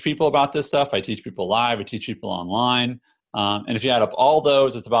teach people about this stuff. I teach people live. I teach people online. And if you add up all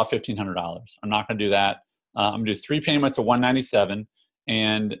those, it's about $1,500. I'm not going to do that. I'm going to do 3 payments of $197.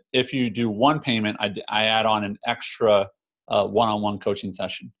 And if you do 1 payment, I add on an extra one-on-one coaching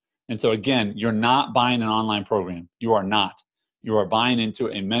session. And so again, you're not buying an online program. You are not. You are buying into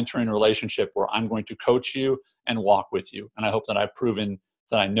a mentoring relationship where I'm going to coach you and walk with you. And I hope that I've proven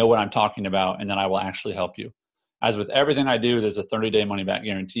that I know what I'm talking about and that I will actually help you. As with everything I do, there's a 30-day money-back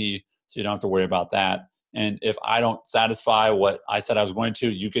guarantee, so you don't have to worry about that. And if I don't satisfy what I said I was going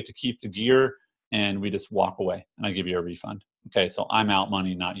to, you get to keep the gear, and we just walk away, and I give you a refund. Okay, so I'm out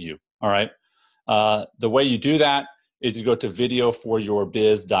money, not you. All right. The way you do that is you go to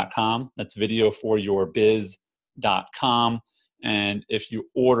videoforyourbiz.com. That's videoforyourbiz.com. And if you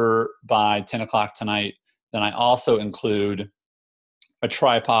order by 10 o'clock tonight, then I also include a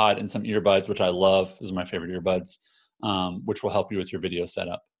tripod and some earbuds, which I love. These are my favorite earbuds, which will help you with your video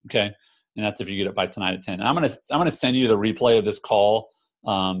setup. Okay. And that's if you get it by tonight at 10. And I'm gonna send you the replay of this call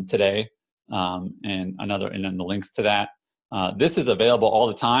today, and then the links to that. This is available all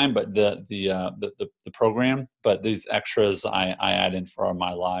the time, but the program, but these extras I add in for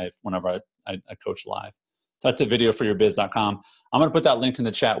my live whenever I coach live. So that's at videoforyourbiz.com. I'm going to put that link in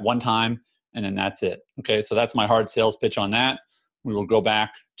the chat one time, and then that's it. Okay, so that's my hard sales pitch on that. We will go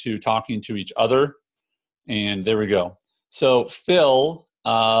back to talking to each other, and there we go. So Phil,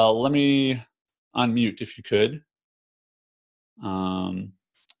 let me unmute if you could.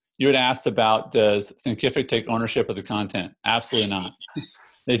 You had asked about, does Thinkific take ownership of the content? Absolutely not.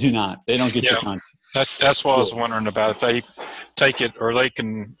 They do not. They don't get your content. That's what I was wondering about. If they take it, or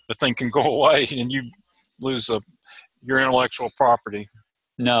the thing can go away and you lose your intellectual property.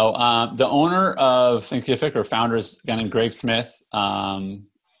 No, the owner of Thinkific, or founder, is a guy named Greg Smith. I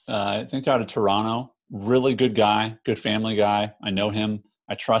think they're out of Toronto. Really good guy, good family guy. I know him.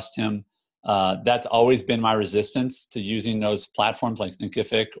 I trust him. That's always been my resistance to using those platforms like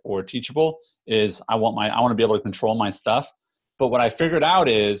Thinkific or Teachable. Is I want to be able to control my stuff. But what I figured out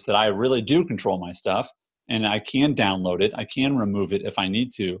is that I really do control my stuff, and I can download it. I can remove it if I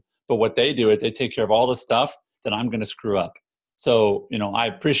need to. But what they do is they take care of all the stuff that I'm going to screw up. So, I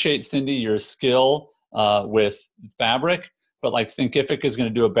appreciate, Cindy, your skill with Fabric, but like Thinkific is going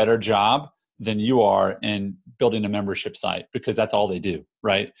to do a better job than you are in building a membership site, because that's all they do,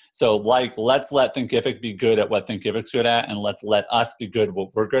 right? So let's let Thinkific be good at what Thinkific's good at, and let's let us be good at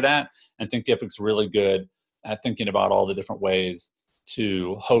what we're good at. And Thinkific's really good at thinking about all the different ways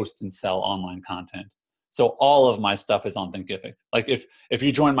to host and sell online content. So all of my stuff is on Thinkific. Like if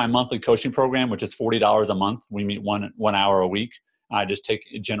you join my monthly coaching program, which is $40 a month, we meet one hour a week. I just take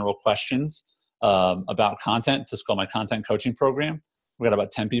general questions about content. It's just called my content coaching program. We got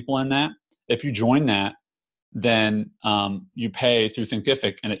about 10 people in that. If you join that, then you pay through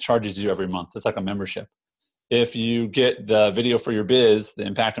Thinkific, and it charges you every month. It's like a membership. If you get the Video for Your Biz, the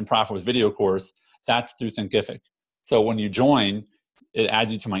Impact and Profit with Video course, that's through Thinkific. So when you join, it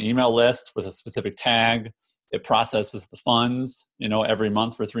adds you to my email list with a specific tag. It processes the funds, every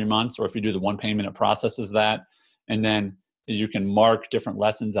month for 3 months. Or if you do the 1 payment, it processes that. And then you can mark different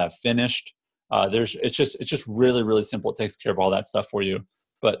lessons I've finished. It's just really, really simple. It takes care of all that stuff for you.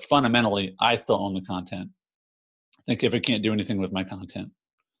 But fundamentally, I still own the content. Thinkific can't do anything with my content.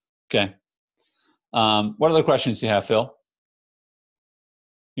 Okay. What other questions do you have, Phil?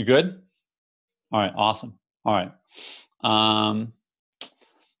 You good? All right. Awesome. All right.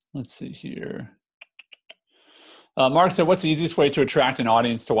 Let's see here. Mark said, what's the easiest way to attract an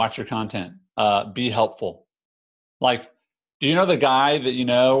audience to watch your content? Be helpful. Like, do you know the guy that you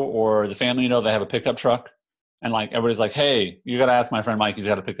know, or the family you know, that have a pickup truck? And like, everybody's like, hey, you got to ask my friend Mike. He's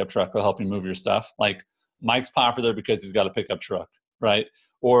got a pickup truck. He'll help you move your stuff. Like, Mike's popular because he's got a pickup truck, right?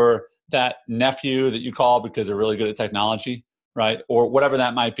 Or that nephew that you call because they're really good at technology, right? Or whatever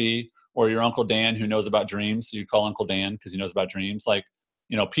that might be. Or your Uncle Dan who knows about dreams. So you call Uncle Dan because he knows about dreams. Like,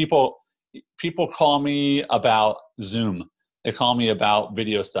 people call me about Zoom. They call me about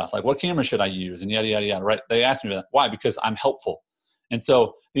video stuff. Like, what camera should I use? And yada, yada, yada, right? They ask me that. Why? Because I'm helpful. And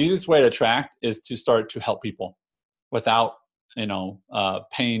so the easiest way to attract is to start to help people without,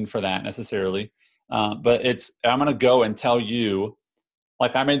 paying for that necessarily. But I'm going to go and tell you,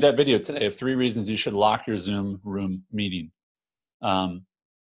 like I made that video today of 3 reasons you should lock your Zoom room meeting.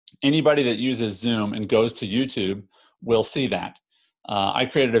 Anybody that uses Zoom and goes to YouTube will see that. I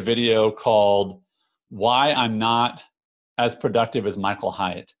created a video called Why I'm Not as Productive as Michael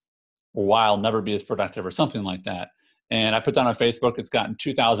Hyatt, or Why I'll Never Be as Productive, or something like that. And I put that on Facebook. It's gotten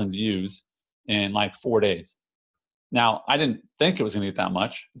 2,000 views. in like 4 days. Now, I didn't think it was going to get that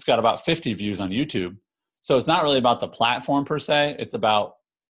much. It's got about 50 views on YouTube. So it's not really about the platform per se. It's about,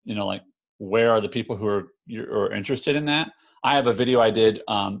 like where are the people who are interested in that. I have a video I did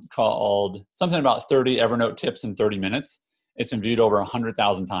called something about 30 Evernote tips in 30 minutes. It's been viewed over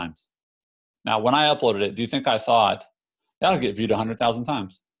 100,000 times. Now, when I uploaded it, do you think I thought that'll get viewed 100,000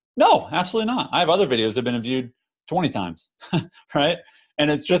 times? No, absolutely not. I have other videos that have been viewed 20 times, right?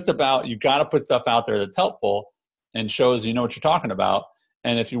 And it's just about, you got to put stuff out there that's helpful and shows you know what you're talking about.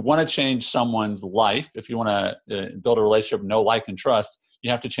 And if you want to change someone's life, if you want to build a relationship, know, like, and trust, you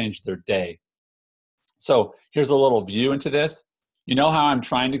have to change their day. So here's a little view into this. You know how I'm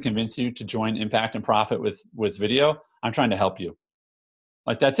trying to convince you to join Impact and Profit with video? I'm trying to help you.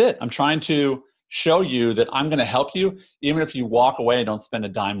 Like, that's it. I'm trying to show you that I'm going to help you, even if you walk away and don't spend a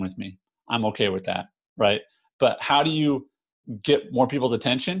dime with me. I'm okay with that, right? But how do you get more people's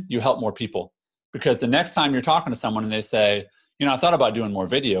attention? You help more people. Because the next time you're talking to someone and they say, I thought about doing more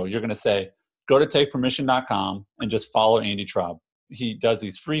video, you're going to say, go to takepermission.com and just follow Andy Traub. He does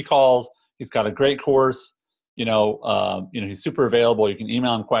these free calls. He's got a great course. He's super available. You can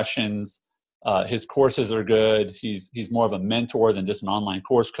email him questions. His courses are good. He's more of a mentor than just an online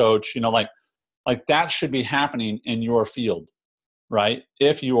course coach. Like that should be happening in your field, right?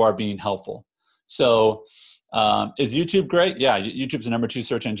 If you are being helpful. So is YouTube great? Yeah, YouTube's the #2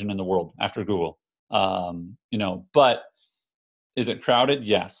 search engine in the world after Google. But is it crowded?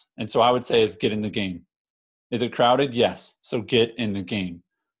 Yes. And so I would say is get in the game. Is it crowded? Yes. So get in the game,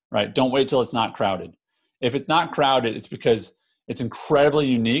 right? Don't wait till it's not crowded. If it's not crowded, it's because it's incredibly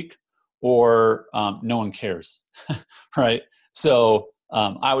unique or no one cares, right? So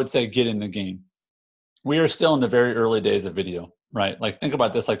I would say get in the game. We are still in the very early days of video, right? Like think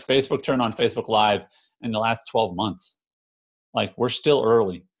about this, like Facebook turned on Facebook Live in the last 12 months. Like we're still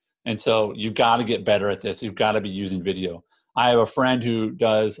early. And so you've got to get better at this. You've got to be using video. I have a friend who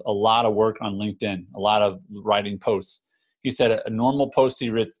does a lot of work on LinkedIn, a lot of writing posts. He said a normal post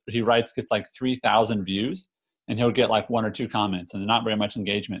he writes gets like 3,000 views and he'll get like 1 or 2 comments and not very much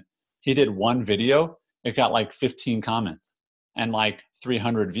engagement. He did one video, it got like 15 comments and like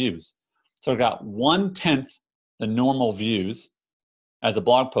 300 views. So it got 1/10 the normal views as a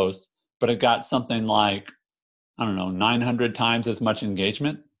blog post, but it got something like, 900 times as much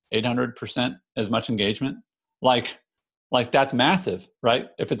engagement, 800% as much engagement. Like that's massive, right?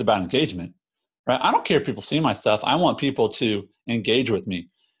 If it's about engagement, right? I don't care if people see my stuff. I want people to engage with me.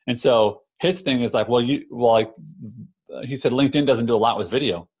 And so his thing is like, he said, LinkedIn doesn't do a lot with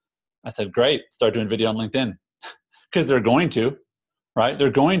video. I said, great, start doing video on LinkedIn because they're going to, right?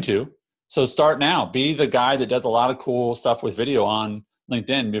 They're going to. So start now. Be the guy that does a lot of cool stuff with video on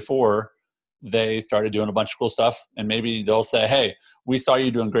LinkedIn before they started doing a bunch of cool stuff. And maybe they'll say, hey, we saw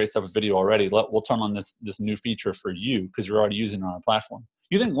you doing great stuff with video already. We'll turn on this new feature for you because you're already using it on our platform.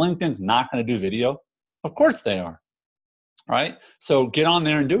 You think LinkedIn's not going to do video? Of course they are, right? So get on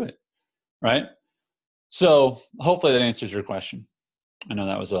there and do it, right? So hopefully that answers your question. I know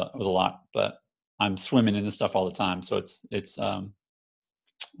that was a lot, but I'm swimming in this stuff all the time. So it's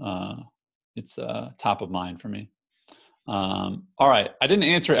top of mind for me. All right. I didn't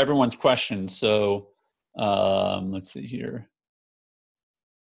answer everyone's question. So let's see here.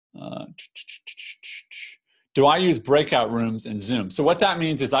 Do I use breakout rooms in Zoom? So what that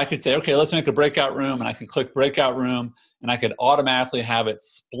means is I could say, okay, let's make a breakout room, and I can click breakout room and I could automatically have it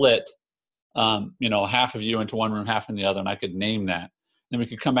split, half of you into one room, half in the other, and I could name that. Then we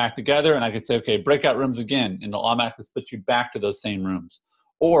could come back together and I could say, okay, breakout rooms again, and it'll automatically split you back to those same rooms.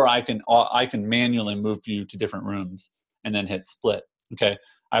 Or I can manually move you to different rooms and then hit split, okay?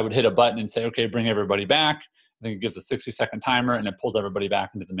 I would hit a button and say, okay, bring everybody back. I think it gives a 60-second timer and it pulls everybody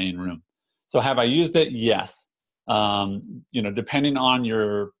back into the main room. So have I used it? Yes. Depending on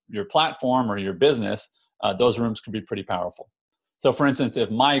your platform or your business, those rooms can be pretty powerful. So for instance,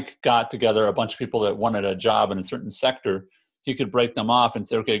 if Mike got together a bunch of people that wanted a job in a certain sector, he could break them off and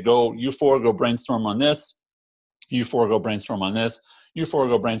say, okay, you 4 go brainstorm on this. You 4 go brainstorm on this. You 4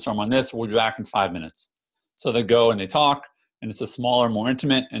 go brainstorm on this. We'll be back in 5 minutes. So they go and they talk, and it's a smaller, more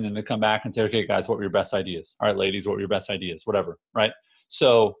intimate, and then they come back and say, okay, guys, what were your best ideas? All right, ladies, what were your best ideas? Whatever, right?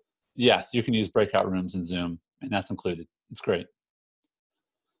 So yes, you can use breakout rooms in Zoom, and that's included. It's great.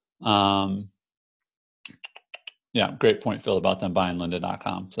 Yeah, great point, Phil, about them buying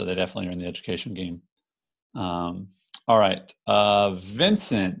lynda.com. So they definitely are in the education game. All right,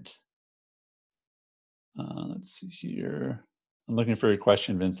 Vincent. Let's see here. I'm looking for your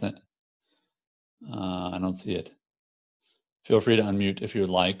question, Vincent. I don't see it. Feel free to unmute if you would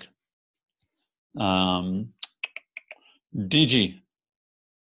like. DG.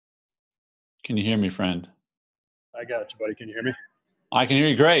 Can you hear me, friend? I got you, buddy. Can you hear me? I can hear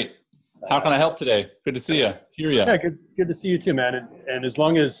you great. How can I help today? Good to see you. Hear you. Yeah, good to see you too, man. And as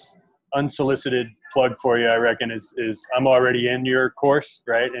long as unsolicited plug for you, I reckon is I'm already in your course,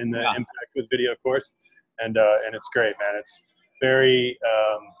 right? In the Impact with Video course, and it's great, man. It's very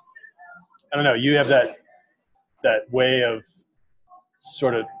I don't know. You have that way of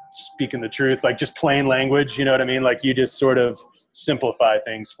sort of speaking the truth, like just plain language. You know what I mean? Like you just sort of simplify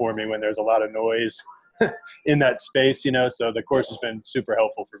things for me when there's a lot of noise in that space. You know, so the course has been super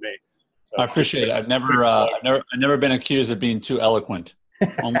helpful for me. So I appreciate it. I've never been accused of being too eloquent.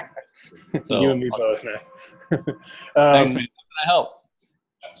 So, you and me both, man. Thanks, man. How can I help?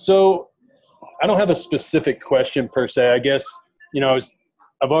 So I don't have a specific question per se. I guess, you know,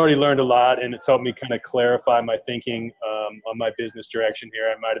 I've already learned a lot, and it's helped me kind of clarify my thinking on my business direction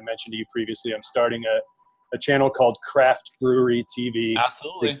here. I might have mentioned to you previously, I'm starting a channel called Craft Brewery TV.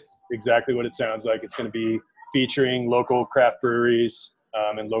 Absolutely. It's exactly what it sounds like. It's going to be featuring local craft breweries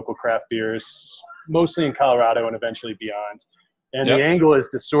and local craft beers, mostly in Colorado and eventually beyond. And the angle is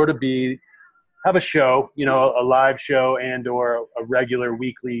to sort of have a show, you know, a live show and or a regular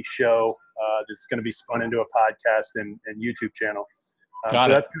weekly show that's going to be spun into a podcast and YouTube channel. So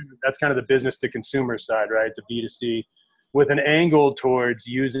that's kind of the business to consumer side, right? The B2C, with an angle towards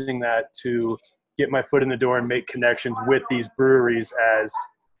using that to get my foot in the door and make connections with these breweries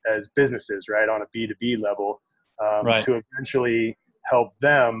as businesses, right, on a B2B level, to eventually help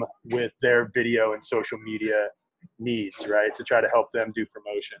them with their video and social media needs, right, to try to help them do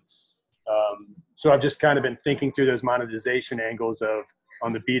promotion. So I've just kind of been thinking through those monetization angles of,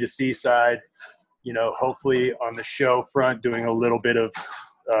 on the B2C side, you know, hopefully on the show front, doing a little bit of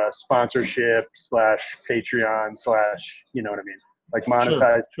sponsorship / Patreon / you know what I mean? Like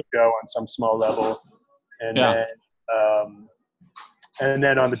monetize the show on some small level. And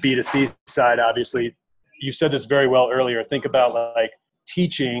then on the B2C side, obviously, you said this very well earlier. Think about like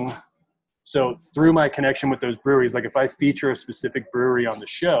teaching. So through my connection with those breweries, like if I feature a specific brewery on the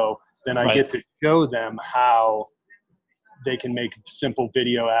show, then I get to show them how they can make simple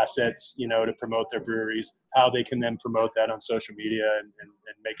video assets, you know, to promote their breweries, how they can then promote that on social media and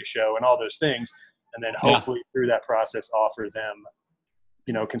make a show and all those things. And then hopefully through that process, offer them,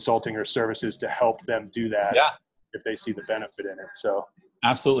 you know, consulting or services to help them do that if they see the benefit in it. So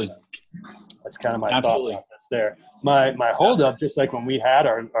absolutely. That's kind of my thought process there. My holdup, just like when we had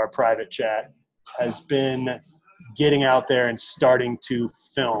our private chat, has been getting out there and starting to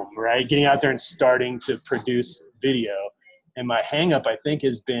film, right? Getting out there and starting to produce video. And my hang up, I think,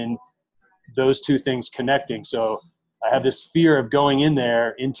 has been those two things connecting. So I have this fear of going in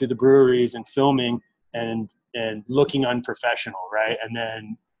there into the breweries and filming and looking unprofessional, right? And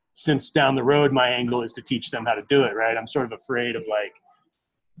then since down the road, my angle is to teach them how to do it, right? I'm sort of afraid of like,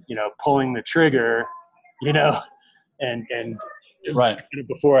 you know, pulling the trigger, you know, and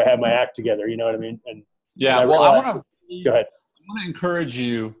before I have my act together, you know what I mean? And I want to go ahead. I want to encourage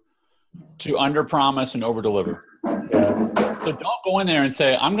you to under-promise and over-deliver. So don't go in there and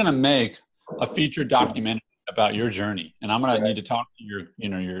say, I'm going to make a featured documentary about your journey, and I'm going to need to talk to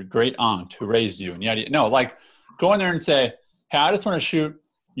your great aunt who raised you, and yada. No, like go in there and say, hey, I just want to shoot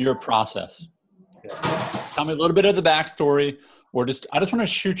your process. Tell me a little bit of the backstory, or I just want to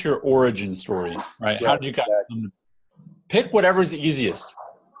shoot your origin story, right? How did you guys pick whatever's easiest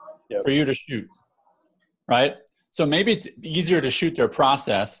for you to shoot, right? So maybe it's easier to shoot their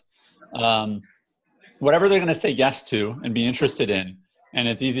process, whatever they're going to say yes to and be interested in, and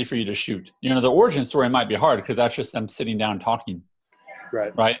it's easy for you to shoot. You know, the origin story might be hard because that's just them sitting down talking,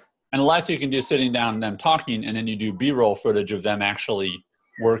 right? And the last you can do is sitting down and them talking, and then you do B-roll footage of them actually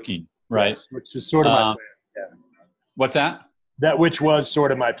working, right? Yes, which is sort of my plan. Yeah. What's that? That which was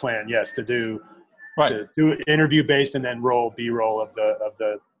sort of my plan, yes, to do interview based and then roll B-roll of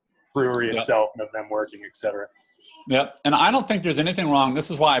the brewery itself and of them working, et cetera. Yep. And I don't think there's anything wrong.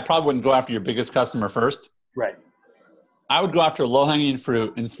 This is why I probably wouldn't go after your biggest customer first. Right. I would go after low-hanging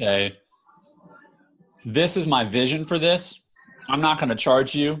fruit and say, this is my vision for this. I'm not going to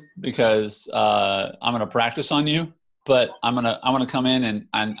charge you because I'm going to practice on you, but I'm going to come in and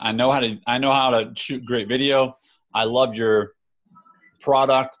I know how to shoot great video. I love your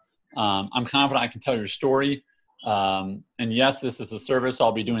product. I'm confident I can tell your story. And yes, this is a service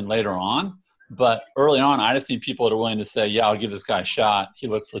I'll be doing later on. But early on, I just need people that are willing to say, yeah, I'll give this guy a shot. He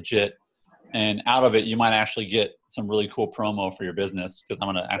looks legit. And out of it, you might actually get some really cool promo for your business because I'm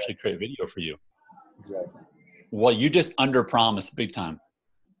going to actually create video for you. Exactly. Well, you just under-promise big time,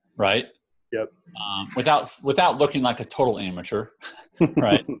 right? Yep. Without looking like a total amateur,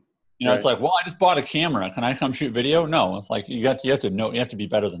 right? You know, it's like, well, I just bought a camera. Can I come shoot video? No, it's like you have to be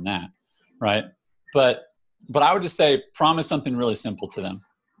better than that. right? But I would just say promise something really simple to them.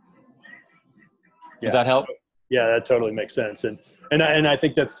 Does that help? Yeah, that totally makes sense. And I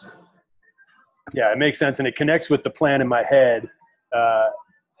think that's, it makes sense. And it connects with the plan in my head.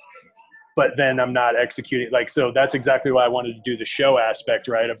 But then I'm not executing. So that's exactly why I wanted to do the show aspect,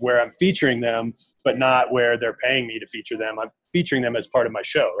 right? Of where I'm featuring them, but not where they're paying me to feature them. I'm featuring them as part of my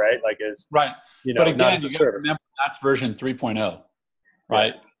show, right? Right. But again, not as a service. Remember, that's version 3.0,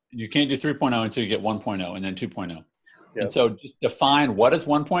 right? Yeah. You can't do 3.0 until you get 1.0 and then 2.0. Yep. And so just define what is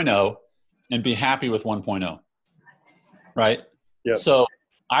 1.0 and be happy with 1.0, right? Yep. So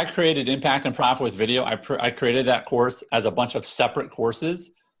I created Impact and Profit with Video. I created that course as a bunch of separate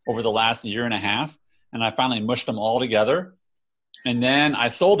courses over the last year and a half, and I finally mushed them all together. And then I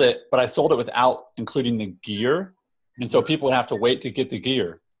sold it, but I sold it without including the gear. And so people would have to wait to get the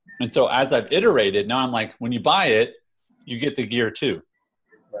gear. And so as I've iterated, now I'm like, when you buy it, you get the gear too.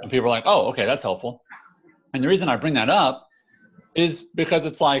 And people are like, oh, okay, that's helpful. And the reason I bring that up is because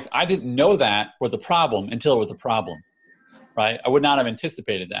it's like, I didn't know that was a problem until it was a problem, right? I would not have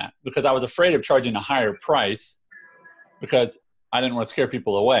anticipated that because I was afraid of charging a higher price because I didn't want to scare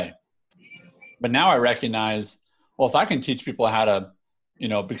people away. But now I recognize, well, if I can teach people how to,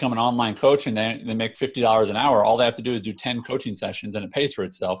 become an online coach and they make $50 an hour, all they have to do is do 10 coaching sessions and it pays for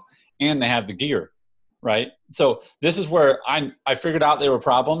itself and they have the gear, right? So this is where I figured out they were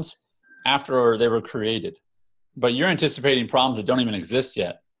problems after they were created. But you're anticipating problems that don't even exist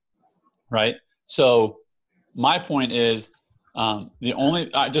yet, right? So my point is here's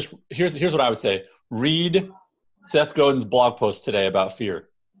what I would say. Read Seth Godin's blog post today about fear.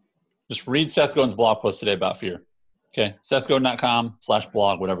 Just read Seth Godin's blog post today about fear. Okay,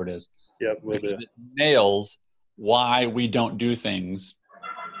 SethGodin.com/blog, whatever it is. Yep, we'll do. It nails why we don't do things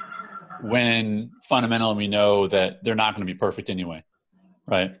when fundamentally we know that they're not going to be perfect anyway,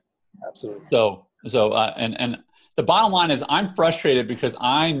 right? Absolutely. So and the bottom line is I'm frustrated because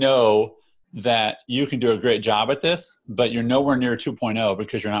I know that you can do a great job at this, but you're nowhere near 2.0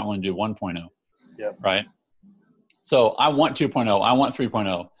 because you're not willing to do 1.0. Yep. Right? So I want 2.0, I want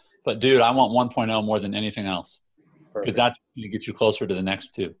 3.0, but dude, I want 1.0 more than anything else because that's going to get you closer to the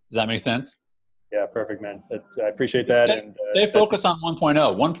next two. Does that make sense? Yeah, perfect, man. I appreciate that. Stay focused on 1.0.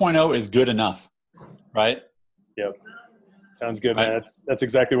 1.0 is good enough, right? Yep. Sounds good, man. That's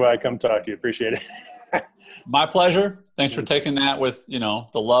exactly why I come talk to you. Appreciate it. My pleasure. Thanks for taking that with, the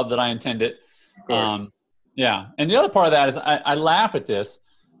love that I intended. Of course. Yeah. And the other part of that is I laugh at this,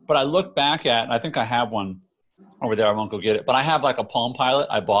 but I look back at, and I think I have one over there. I won't go get it, but I have like a Palm Pilot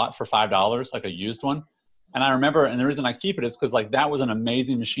I bought for $5, like a used one. And I remember, and the reason I keep it is because that was an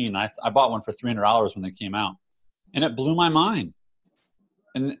amazing machine. I bought one for $300 when they came out and it blew my mind.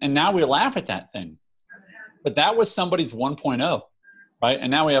 And now we laugh at that thing, but that was somebody's 1.0. Right.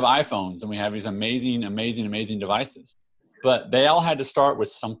 And now we have iPhones and we have these amazing, amazing, amazing devices, but they all had to start with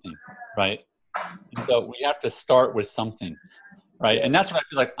something. Right. And so we have to start with something. Right. And that's what I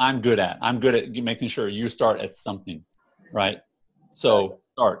feel like I'm good at. I'm good at making sure you start at something. Right. So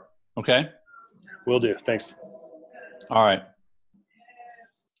start. Okay. Will do. Thanks. All right.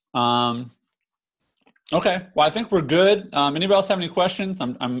 Okay. Well, I think we're good. Anybody else have any questions?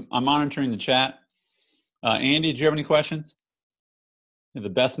 I'm monitoring the chat. Andy, do you have any questions? You're the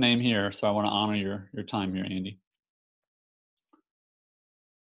best name here, so I want to honor your time here, Andy.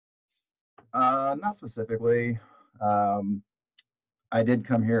 Not specifically. I did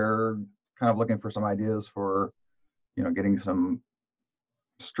come here kind of looking for some ideas for, getting some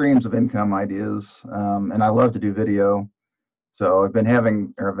streams of income ideas. And I love to do video. So I've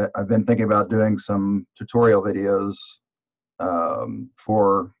been thinking about doing some tutorial videos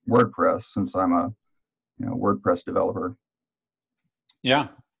for WordPress since I'm a WordPress developer. Yeah.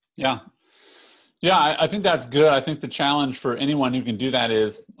 I think that's good. I think the challenge for anyone who can do that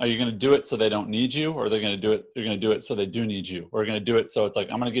is, are you going to do it so they don't need you, or you're going to do it so they do need you, or you're going to do it so it's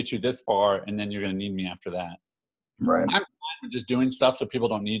like, I'm going to get you this far and then you're going to need me after that. Right. I'm fine with just doing stuff so people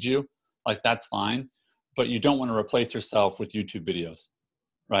don't need you. Like, that's fine. But you don't want to replace yourself with YouTube videos,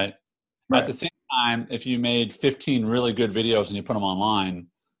 right? At the same time, if you made 15 really good videos and you put them online,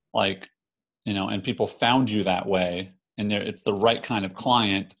 and people found you that way, and it's the right kind of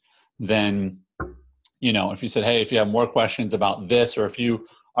client, then, if you said, hey, if you have more questions about this, or if you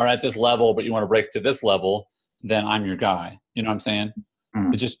are at this level but you want to break to this level, then I'm your guy. You know what I'm saying?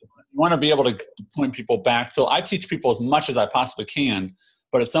 Mm-hmm. It's just, you want to be able to point people back. So I teach people as much as I possibly can,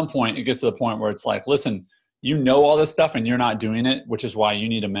 but at some point it gets to the point where it's like, listen, all this stuff and you're not doing it, which is why you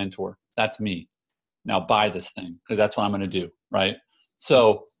need a mentor. That's me. Now buy this thing because that's what I'm going to do. Right.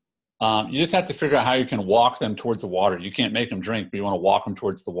 So You just have to figure out how you can walk them towards the water. You can't make them drink, but you want to walk them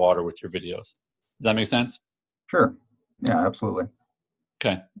towards the water with your videos. Does that make sense? Sure. Yeah, absolutely.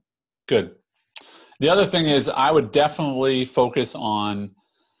 Okay, good. The other thing is I would definitely focus on,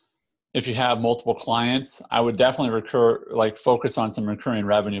 if you have multiple clients, I would definitely focus on some recurring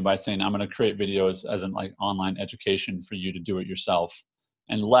revenue by saying, I'm going to create videos as an like online education for you to do it yourself,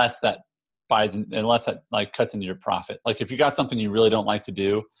 unless that cuts into your profit. Like if you got something you really don't like to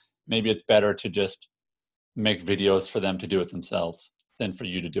do, maybe it's better to just make videos for them to do it themselves than for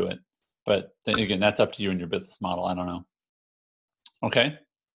you to do it. But then again, that's up to you and your business model. I don't know. Okay.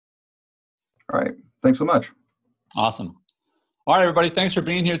 All right. Thanks so much. Awesome. All right, everybody. Thanks for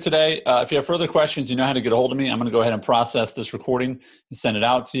being here today. If you have further questions, you know how to get a hold of me. I'm going to go ahead and process this recording and send it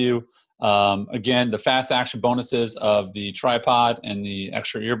out to you. Again, the fast action bonuses of the tripod and the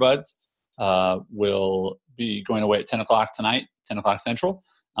extra earbuds will be going away at 10 o'clock tonight, 10 o'clock Central.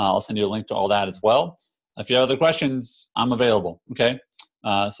 I'll send you a link to all that as well. If you have other questions, I'm available. Okay.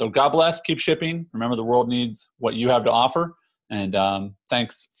 So God bless. Keep shipping. Remember, the world needs what you have to offer. And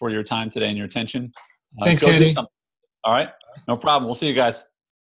thanks for your time today and your attention. Thanks, Andy. All right. No problem. We'll see you guys.